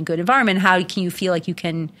healthy and good environment. How can you feel like you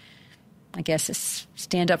can I guess,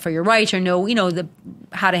 stand up for your rights or know,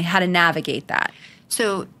 how to navigate that.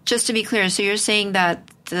 So just to be clear, so you're saying that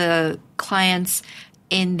the clients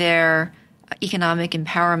in their economic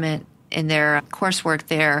empowerment, in their coursework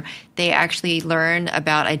there, they actually learn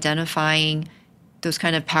about identifying those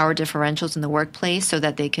kind of power differentials in the workplace so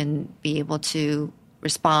that they can be able to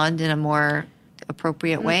respond in a more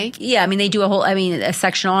appropriate way? Yeah, they do a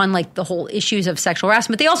section on like the whole issues of sexual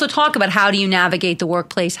harassment. They also talk about how do you navigate the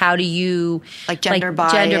workplace, how do you... Like gender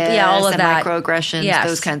bias, all of and that. Microaggressions, Yes.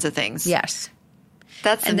 those kinds of things. Yes.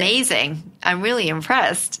 That's amazing. I'm really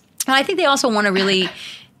impressed. And I think they also want to really...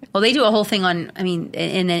 Well, they do a whole thing on,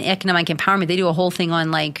 in economic empowerment, they do a whole thing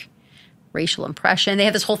on like racial oppression. They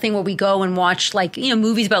have this whole thing where we go and watch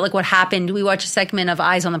movies about like what happened. We watch a segment of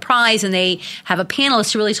Eyes on the Prize, and they have a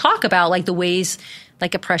panelist to really talk about like the ways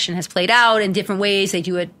like oppression has played out in different ways. They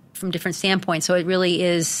do it from different standpoints. So it really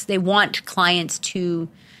is, they want clients to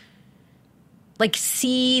like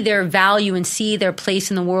see their value and see their place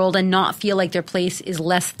in the world and not feel like their place is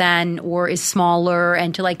less than or is smaller,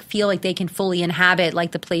 and to like feel like they can fully inhabit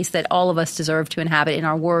like the place that all of us deserve to inhabit in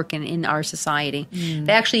our work and in our society.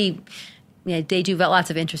 They actually, they do lots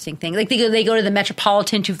of interesting things. Like they go to the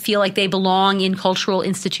Metropolitan to feel like they belong in cultural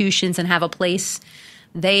institutions and have a place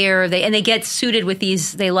there. They get suited with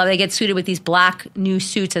these. They get suited with these black new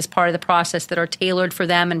suits as part of the process that are tailored for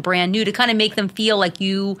them and brand new to kind of make them feel like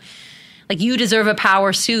you deserve a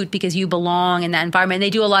power suit because you belong in that environment. And they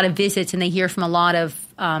do a lot of visits, and they hear from a lot of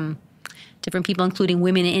different people, including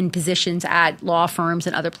women in positions at law firms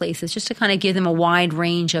and other places, just to kind of give them a wide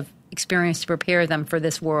range of experience to prepare them for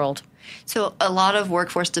this world. So a lot of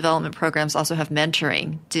workforce development programs also have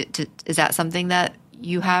mentoring. Is that something that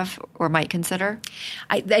you have or might consider?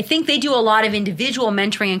 I think they do a lot of individual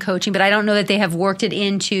mentoring and coaching, but I don't know that they have worked it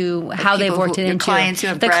into how they've worked it into clients who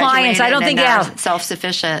have the clients. I don't think they are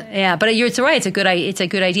self-sufficient. Yeah, but you're right. It's a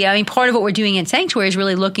good idea. Part of what we're doing in Sanctuary is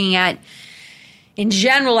really looking at, in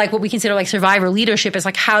general, like what we consider like survivor leadership is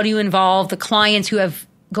like how do you involve the clients who have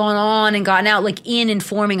gone on and gotten out, like in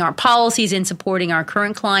informing our policies, in supporting our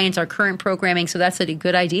current clients, our current programming. So that's a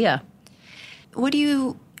good idea. What do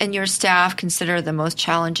you and your staff consider the most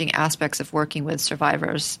challenging aspects of working with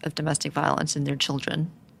survivors of domestic violence and their children?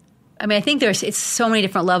 I think it's so many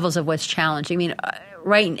different levels of what's challenging.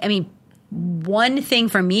 One thing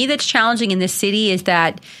for me that's challenging in this city is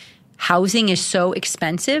that housing is so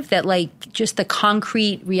expensive that like just the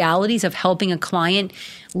concrete realities of helping a client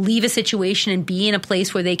leave a situation and be in a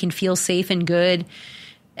place where they can feel safe and good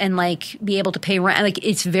and like be able to pay rent, like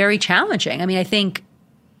it's very challenging. I think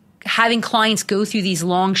having clients go through these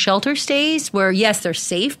long shelter stays where, yes, they're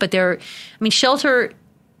safe, but shelter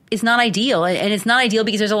is not ideal. And it's not ideal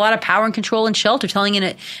because there's a lot of power and control in shelter,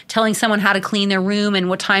 telling someone how to clean their room and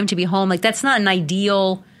what time to be home. Like that's not an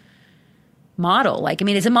ideal model.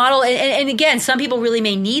 It's a model. And again, some people really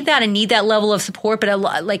may need that and need that level of support. But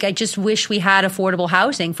I just wish we had affordable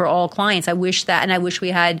housing for all clients. I wish that. And I wish we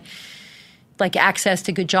had like access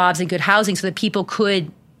to good jobs and good housing so that people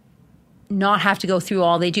could not have to go through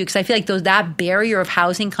all they do. Because I feel like that barrier of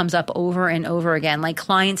housing comes up over and over again. Like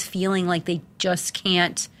clients feeling like they just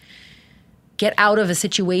can't get out of a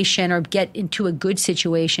situation or get into a good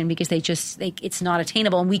situation because it's not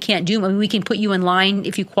attainable, and we can't do. We can put you in line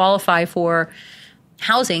if you qualify for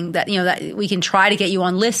housing. That we can try to get you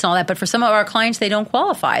on lists and all that. But for some of our clients, they don't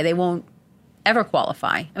qualify. They won't ever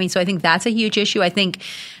qualify. So I think that's a huge issue. I think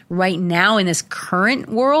right now in this current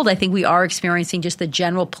world, I think we are experiencing just the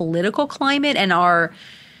general political climate and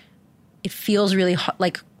it feels really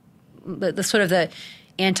like the sort of the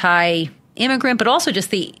anti-immigrant, but also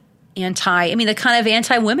just the the kind of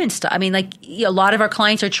anti-women stuff. A lot of our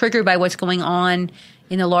clients are triggered by what's going on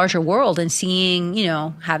in the larger world and seeing,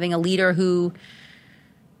 having a leader who,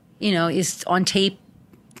 is on tape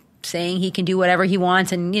saying he can do whatever he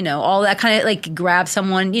wants and, all that kind of like grab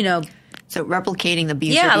someone, So replicating the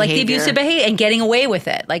abusive behavior. Yeah, like the abusive behavior and getting away with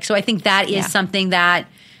it. So I think that is something that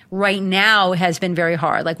right now has been very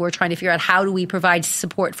hard. Like we're trying to figure out how do we provide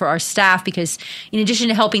support for our staff, because in addition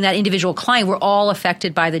to helping that individual client, we're all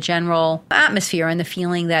affected by the general atmosphere and the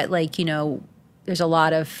feeling that there's a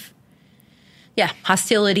lot of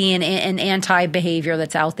hostility and anti-behavior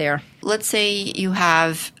that's out there. Let's say you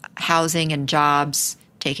have housing and jobs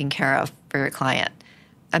taken care of for your client.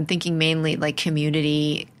 I'm thinking mainly like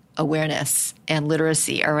community awareness and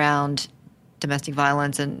literacy around domestic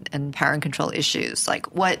violence and power and control issues. Like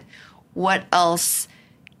what else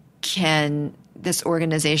can this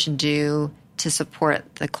organization do to support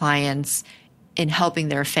the clients in helping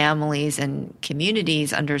their families and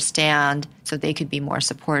communities understand so they could be more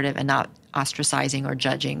supportive and not ostracizing or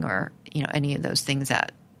judging or any of those things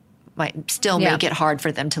that might still make it hard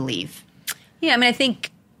for them to leave. Yeah, I mean, I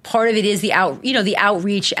think part of it is the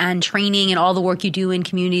outreach and training and all the work you do in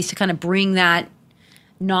communities to kind of bring that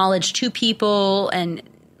knowledge to people and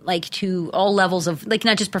like to all levels of like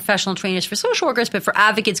not just professional trainers for social workers, but for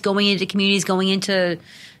advocates going into communities, going into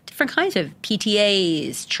different kinds of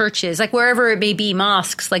PTAs, churches, like wherever it may be,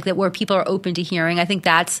 mosques, like that where people are open to hearing. I think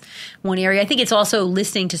that's one area. I think it's also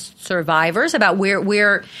listening to survivors about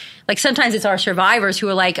where like sometimes it's our survivors who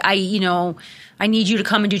are like, I need you to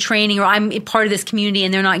come and do training, or I'm part of this community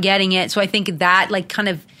and they're not getting it. So I think that like kind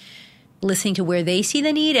of listening to where they see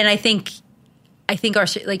the need. And I think our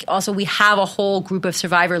like also we have a whole group of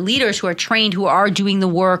survivor leaders who are trained, who are doing the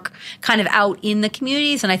work kind of out in the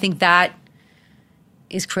communities. And I think that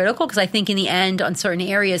is critical because I think in the end on certain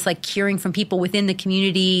areas, like hearing from people within the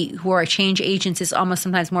community who are change agents is almost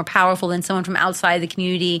sometimes more powerful than someone from outside the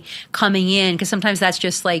community coming in, because sometimes that's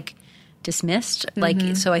just like dismissed.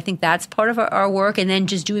 Like, so I think that's part of our work. And then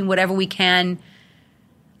just doing whatever we can,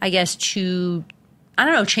 I guess, to,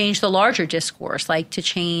 change the larger discourse, like to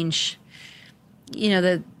change,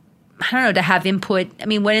 to have input. I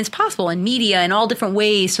mean, when it's possible in media in all different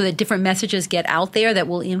ways so that different messages get out there that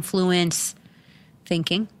will influence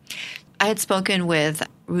thinking. I had spoken with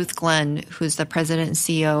Ruth Glenn, who's the president and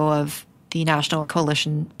CEO of the National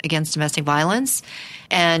Coalition Against Domestic Violence.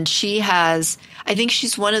 And I think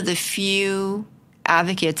she's one of the few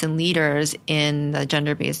advocates and leaders in the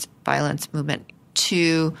gender-based violence movement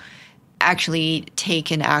to actually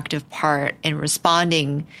take an active part in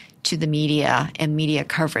responding to the media and media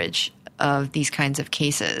coverage of these kinds of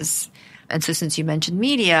cases. And so since you mentioned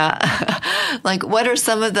media, like what are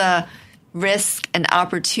some of the risks and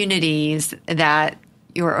opportunities that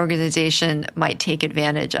your organization might take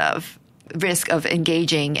advantage of? Risk of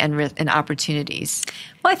engaging and opportunities.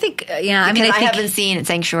 Well, I think, I haven't seen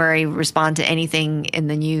Sanctuary respond to anything in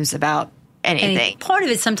the news about anything. Part of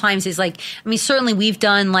it sometimes is like, certainly we've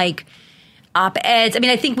done like op-eds.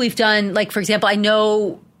 I think we've done like, for example, I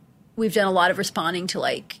know we've done a lot of responding to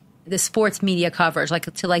like the sports media coverage,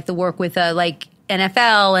 like to like the work with like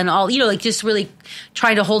NFL and all, like just really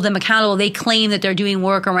trying to hold them accountable. They claim that they're doing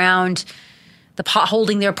work around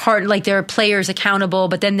holding their part, like their players accountable,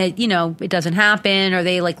 but then it doesn't happen, or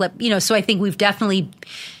they like so I think we've definitely,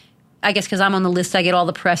 I guess because I'm on the list, I get all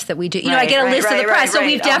the press that we do. I get a list of the press. So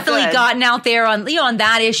we've definitely gotten out there on, on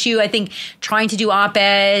that issue. I think trying to do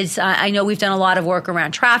op-eds. I know we've done a lot of work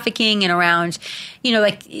around trafficking and around,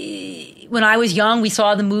 like when I was young, we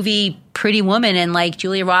saw the movie Pretty Woman, and like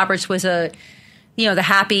Julia Roberts was the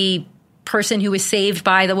happy person who was saved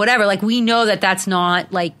by the whatever. Like we know that that's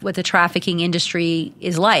not like what the trafficking industry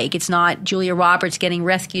is like. It's not Julia Roberts getting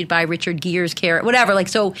rescued by Richard Gere's care, whatever. Like,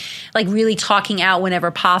 so like really talking out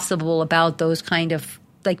whenever possible about those kind of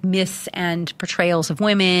like myths and portrayals of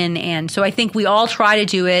women. And so I think we all try to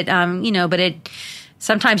do it, but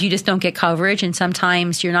sometimes you just don't get coverage, and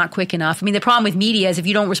sometimes you're not quick enough. The problem with media is if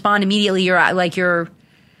you don't respond immediately, you're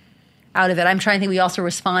out of it. I'm trying to think. We also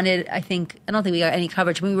responded. I don't think we got any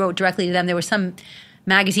coverage. We wrote directly to them. There was some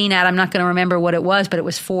magazine ad. I'm not going to remember what it was, but it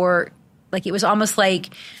was for like, it was almost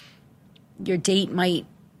like your date might.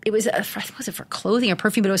 It was was it for clothing or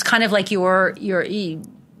perfume? But it was kind of like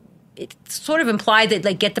it sort of implied that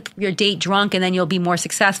like get your date drunk and then you'll be more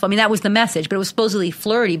successful. That was the message, but it was supposedly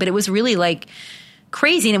flirty. But it was really like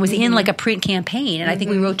crazy, and it was in like a print campaign. And I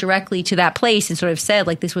think we wrote directly to that place and sort of said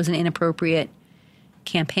like this was an inappropriate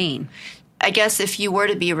campaign. I guess if you were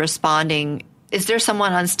to be responding, is there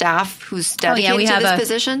someone on staff who's dedicated to this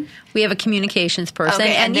position? We have a communications person,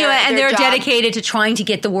 and they're dedicated to trying to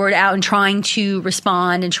get the word out and trying to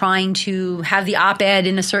respond and trying to have the op-ed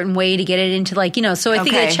in a certain way to get it into like So I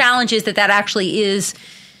think the challenge is that actually is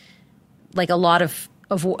like a lot of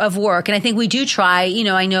work, and I think we do try.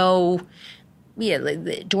 I know. Yeah,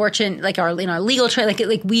 like Dorchin, like our legal train,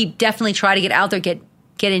 like we definitely try to get out there, get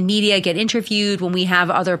in media, get interviewed when we have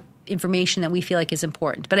other information that we feel like is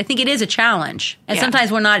important. But I think it is a challenge. And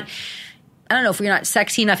sometimes we're not, I don't know if we're not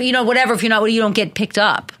sexy enough, whatever, if you don't get picked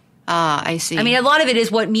up. I see. A lot of it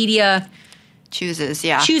is what media chooses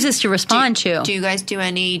to respond to. Do you guys do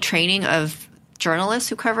any training of journalists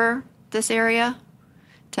who cover this area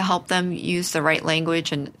to help them use the right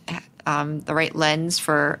language and the right lens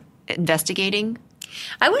for investigating?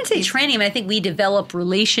 I wouldn't say training. I think we develop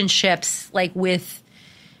relationships like with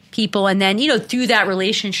people, and then through that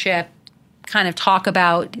relationship kind of talk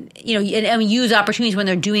about and use opportunities when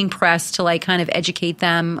they're doing press to like kind of educate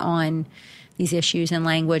them on these issues and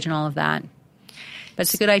language and all of that. But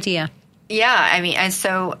it's a good idea. And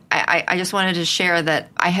so I just wanted to share that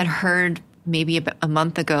I had heard maybe about a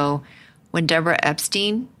month ago when Deborah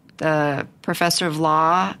Epstein, the professor of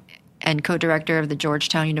law and co-director of the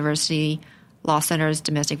Georgetown University Law Center's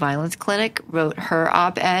Domestic Violence Clinic, wrote her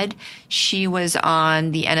op-ed. She was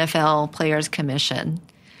on the NFL Players Commission,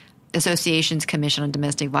 Association's Commission on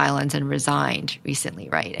Domestic Violence, and resigned recently,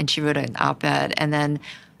 right? And she wrote an op-ed. And then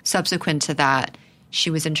subsequent to that, she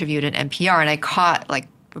was interviewed at NPR, and I caught like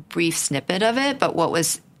a brief snippet of it. But what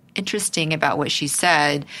was interesting about what she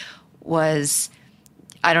said was,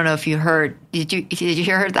 I don't know if you heard. Did you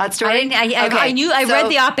hear that story? I read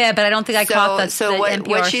the op-ed, but I don't think I caught the NPR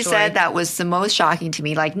what she story. said that was the most shocking to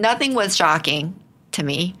me. Like, nothing was shocking to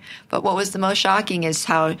me, but what was the most shocking is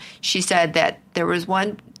how she said that there was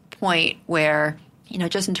one point where,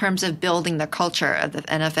 just in terms of building the culture of the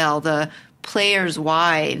NFL, the players'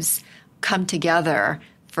 wives come together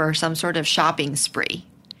for some sort of shopping spree.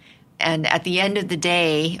 And at the end of the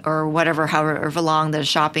day, or however long the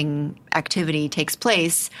shopping activity takes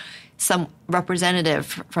place, some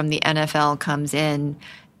representative from the NFL comes in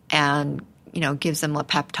and, gives them a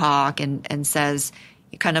pep talk and says,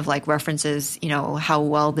 kind of like references, how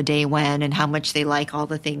well the day went and how much they like all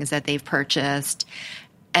the things that they've purchased.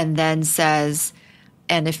 And then says,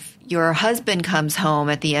 and if your husband comes home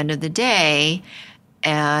at the end of the day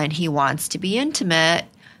and he wants to be intimate,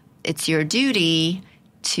 it's your duty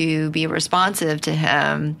to be responsive to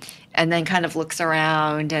him. And then kind of looks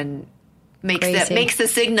around and makes the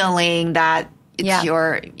signaling that it's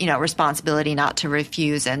your responsibility not to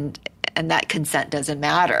refuse, and that consent doesn't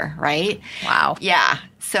matter, right? Wow. Yeah.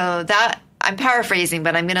 So that, I'm paraphrasing,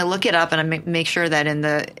 but I'm going to look it up and make sure that in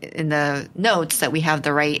the notes that we have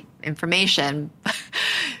the right information.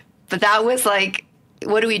 But that was like,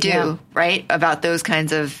 what do we do, right, about those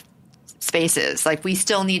kinds of spaces? Like, we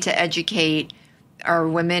still need to educate our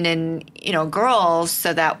women and, girls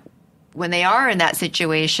so that when they are in that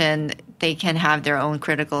situation, they can have their own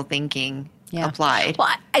critical thinking applied. Well,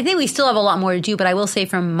 I think we still have a lot more to do, but I will say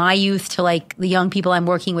from my youth to like the young people I'm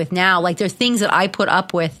working with now, like there's things that I put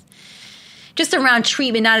up with just around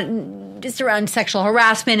treatment, not just around sexual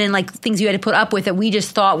harassment and like things you had to put up with that we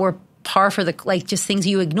just thought were par for the, like, just things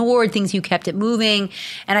you ignored, things you kept it moving.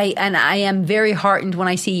 And I am very heartened when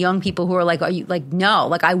I see young people who are like, are you like, no,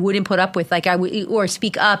 like I wouldn't put up with, like I would, or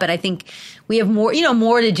speak up. And I think we have more,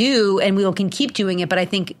 more to do, and we can keep doing it. But I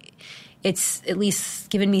think it's at least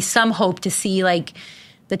given me some hope to see like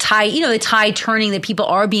the tide turning, that people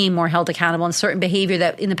are being more held accountable, and certain behavior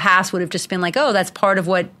that in the past would have just been like, oh, that's part of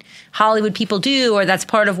what Hollywood people do, or that's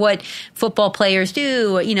part of what football players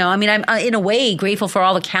do. I mean, I'm in a way grateful for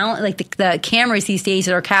all the the cameras these days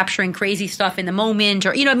that are capturing crazy stuff in the moment,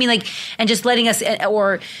 or, and just letting us,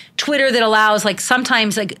 or Twitter that allows like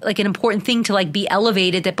sometimes like an important thing to like be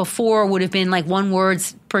elevated that before would have been like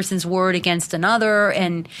person's word against another.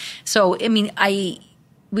 And so, I mean,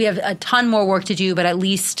 we have a ton more work to do, but at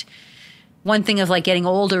least one thing of like getting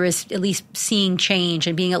older is at least seeing change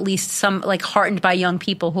and being at least some like heartened by young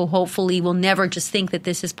people who hopefully will never just think that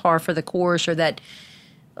this is par for the course, or that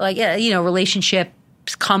like,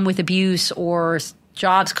 relationships come with abuse or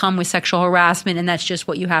jobs come with sexual harassment, and that's just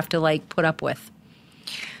what you have to like put up with.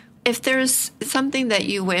 If there's something that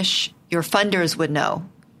you wish your funders would know,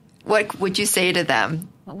 what would you say to them?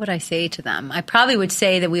 What would I say to them? I probably would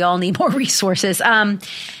say that we all need more resources. And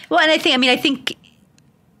I think,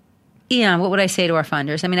 what would I say to our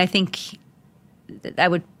funders? I mean, I think I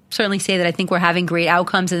would certainly say that I think we're having great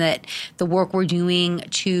outcomes, and that the work we're doing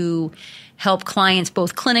to help clients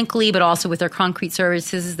both clinically, but also with their concrete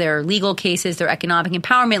services, their legal cases, their economic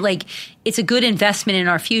empowerment, like it's a good investment in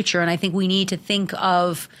our future. And I think we need to think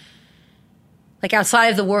of, like, outside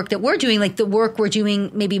of the work that we're doing, like the work we're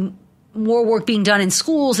doing, maybe more work being done in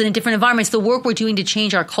schools and in different environments, the work we're doing to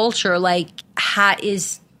change our culture, like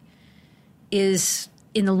is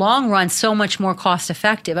in the long run so much more cost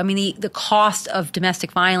effective. I mean, the cost of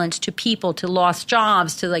domestic violence to people, to lost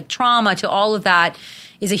jobs, to like trauma, to all of that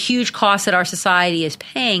is a huge cost that our society is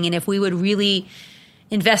paying. And if we would really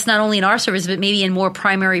invest not only in our services, but maybe in more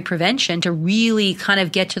primary prevention to really kind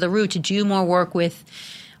of get to the root, to do more work with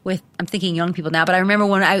I'm thinking young people now, but I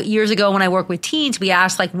remember years ago when I worked with teens, we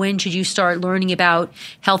asked like, when should you start learning about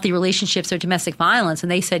healthy relationships or domestic violence?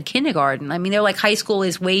 And they said kindergarten. I mean, they're like, high school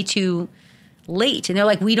is way too late. And they're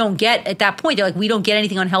like, we don't get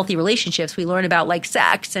anything on healthy relationships. We learn about like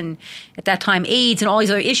sex and at that time AIDS and all these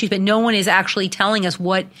other issues, but no one is actually telling us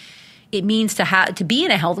what it means to be in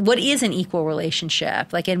a what is an equal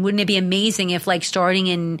relationship? Like, and wouldn't it be amazing if like starting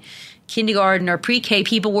in kindergarten or pre-K,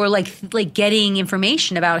 people were like getting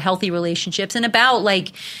information about healthy relationships and about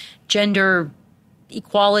like gender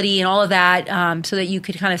equality and all of that, so that you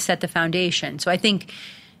could kind of set the foundation. So I think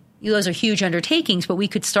those are huge undertakings, but we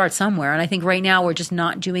could start somewhere. And I think right now we're just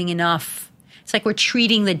not doing enough. it's like we're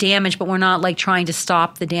treating the damage, but we're not like trying to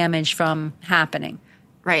stop the damage from happening.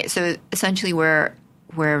 Right. So essentially we're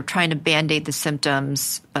trying to Band-Aid the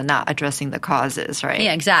symptoms, but not addressing the causes, right?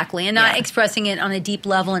 Yeah, exactly. And not expressing it on a deep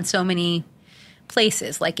level in so many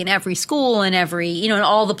places, like in every school, in every, in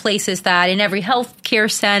all the places that, in every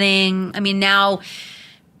healthcare setting. I mean, now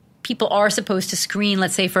people are supposed to screen,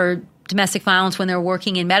 let's say, for domestic violence when they're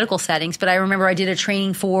working in medical settings. But I remember I did a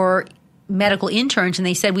training for medical interns, and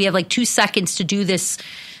they said we have like 2 seconds to do this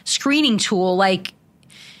screening tool,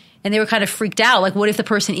 and they were kind of freaked out. Like, what if the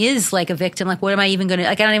person is like a victim? Like, what am I even going to,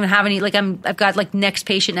 like, I don't even have any, like, I've got like next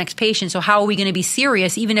patient. So how are we going to be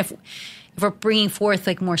serious, even if we're bringing forth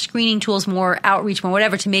like more screening tools, more outreach, more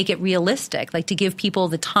whatever, to make it realistic, like to give people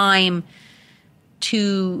the time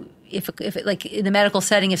to, if it, like in the medical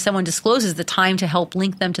setting, if someone discloses, the time to help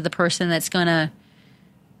link them to the person that's going to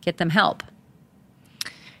get them help.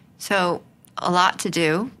 So a lot to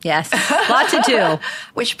do. Yes, a lot to do.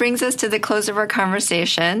 Which brings us to the close of our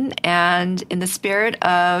conversation. And in the spirit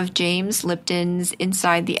of James Lipton's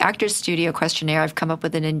Inside the Actors Studio questionnaire, I've come up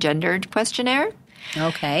with an engendered questionnaire.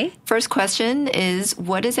 Okay. First question is,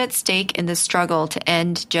 what is at stake in the struggle to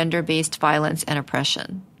end gender-based violence and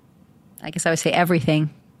oppression? I guess I would say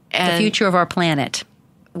everything. And the future of our planet.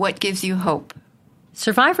 What gives you hope?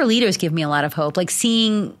 Survivor leaders give me a lot of hope, like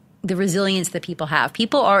seeing the resilience that people have.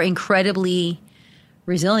 People are incredibly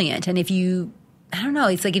resilient. And if you, I don't know,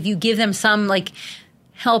 it's like if you give them some like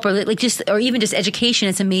help or like just, or even just education,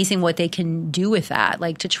 it's amazing what they can do with that,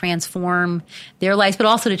 like to transform their lives, but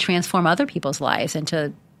also to transform other people's lives and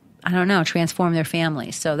to, I don't know, transform their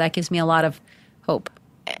families. So that gives me a lot of hope.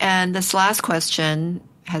 And this last question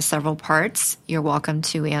has several parts. You're welcome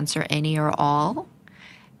to answer any or all.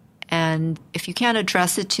 And if you can't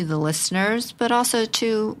address it to the listeners, but also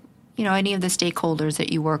to, any of the stakeholders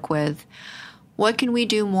that you work with, what can we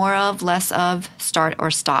do more of, less of, start or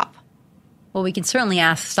stop? Well, we can certainly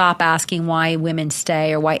stop asking why women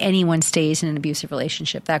stay or why anyone stays in an abusive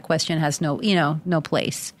relationship. That question has no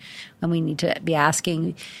place. And we need to be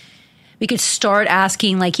asking, we could start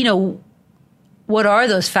asking, like, what are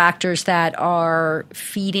those factors that are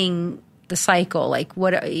feeding the cycle? Like,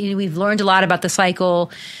 we've learned a lot about the cycle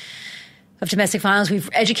of domestic violence. We've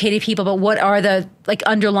educated people, but what are the like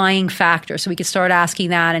underlying factors? So we could start asking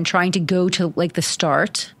that and trying to go to like the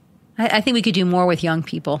start. I think we could do more with young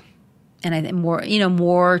people, and I think more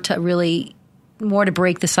to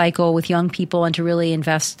break the cycle with young people and to really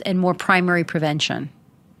invest in more primary prevention.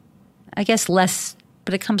 I guess less,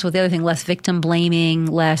 but it comes with the other thing: less victim blaming,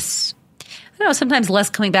 less. I don't know, sometimes less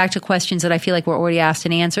coming back to questions that I feel like we're already asked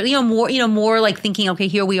and answered. More like thinking, okay,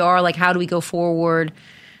 here we are. Like, how do we go forward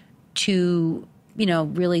to,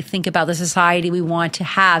 really think about the society we want to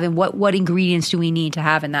have and what ingredients do we need to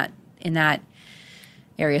have in that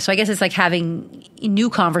area. So I guess it's like having new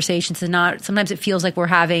conversations and not, sometimes it feels like we're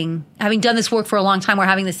having done this work for a long time, we're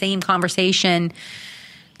having the same conversation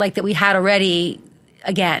like that we had already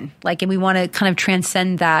again, like, and we want to kind of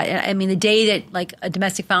transcend that. I mean, the day that like a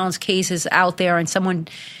domestic violence case is out there and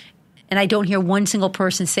I don't hear one single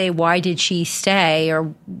person say, why did she stay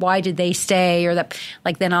or why did they stay or that,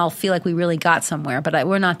 like, then I'll feel like we really got somewhere, but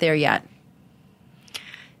we're not there yet.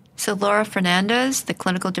 So Laura Fernandez, the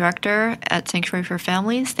clinical director at Sanctuary for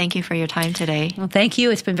Families, thank you for your time today. Well, thank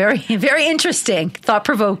you. It's been very, very interesting,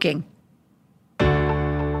 thought-provoking.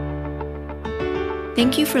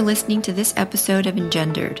 Thank you for listening to this episode of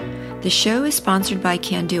Engendered. The show is sponsored by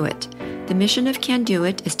Can Do It. The mission of Can Do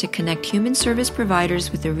It is to connect human service providers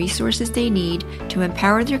with the resources they need to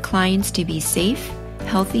empower their clients to be safe,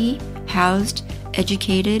 healthy, housed,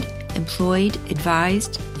 educated, employed,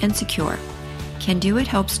 advised, and secure. Can Do It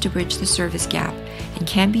helps to bridge the service gap and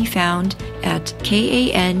can be found at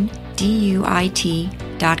kanduit.com.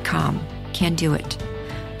 Can Do It.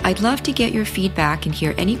 I'd love to get your feedback and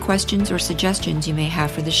hear any questions or suggestions you may have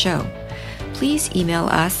for the show. Please email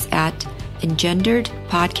us at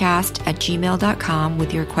engenderedpodcast@gmail.com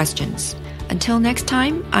with your questions. Until next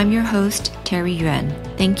time, I'm your host, Terry Yuan.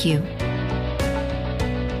 Thank you.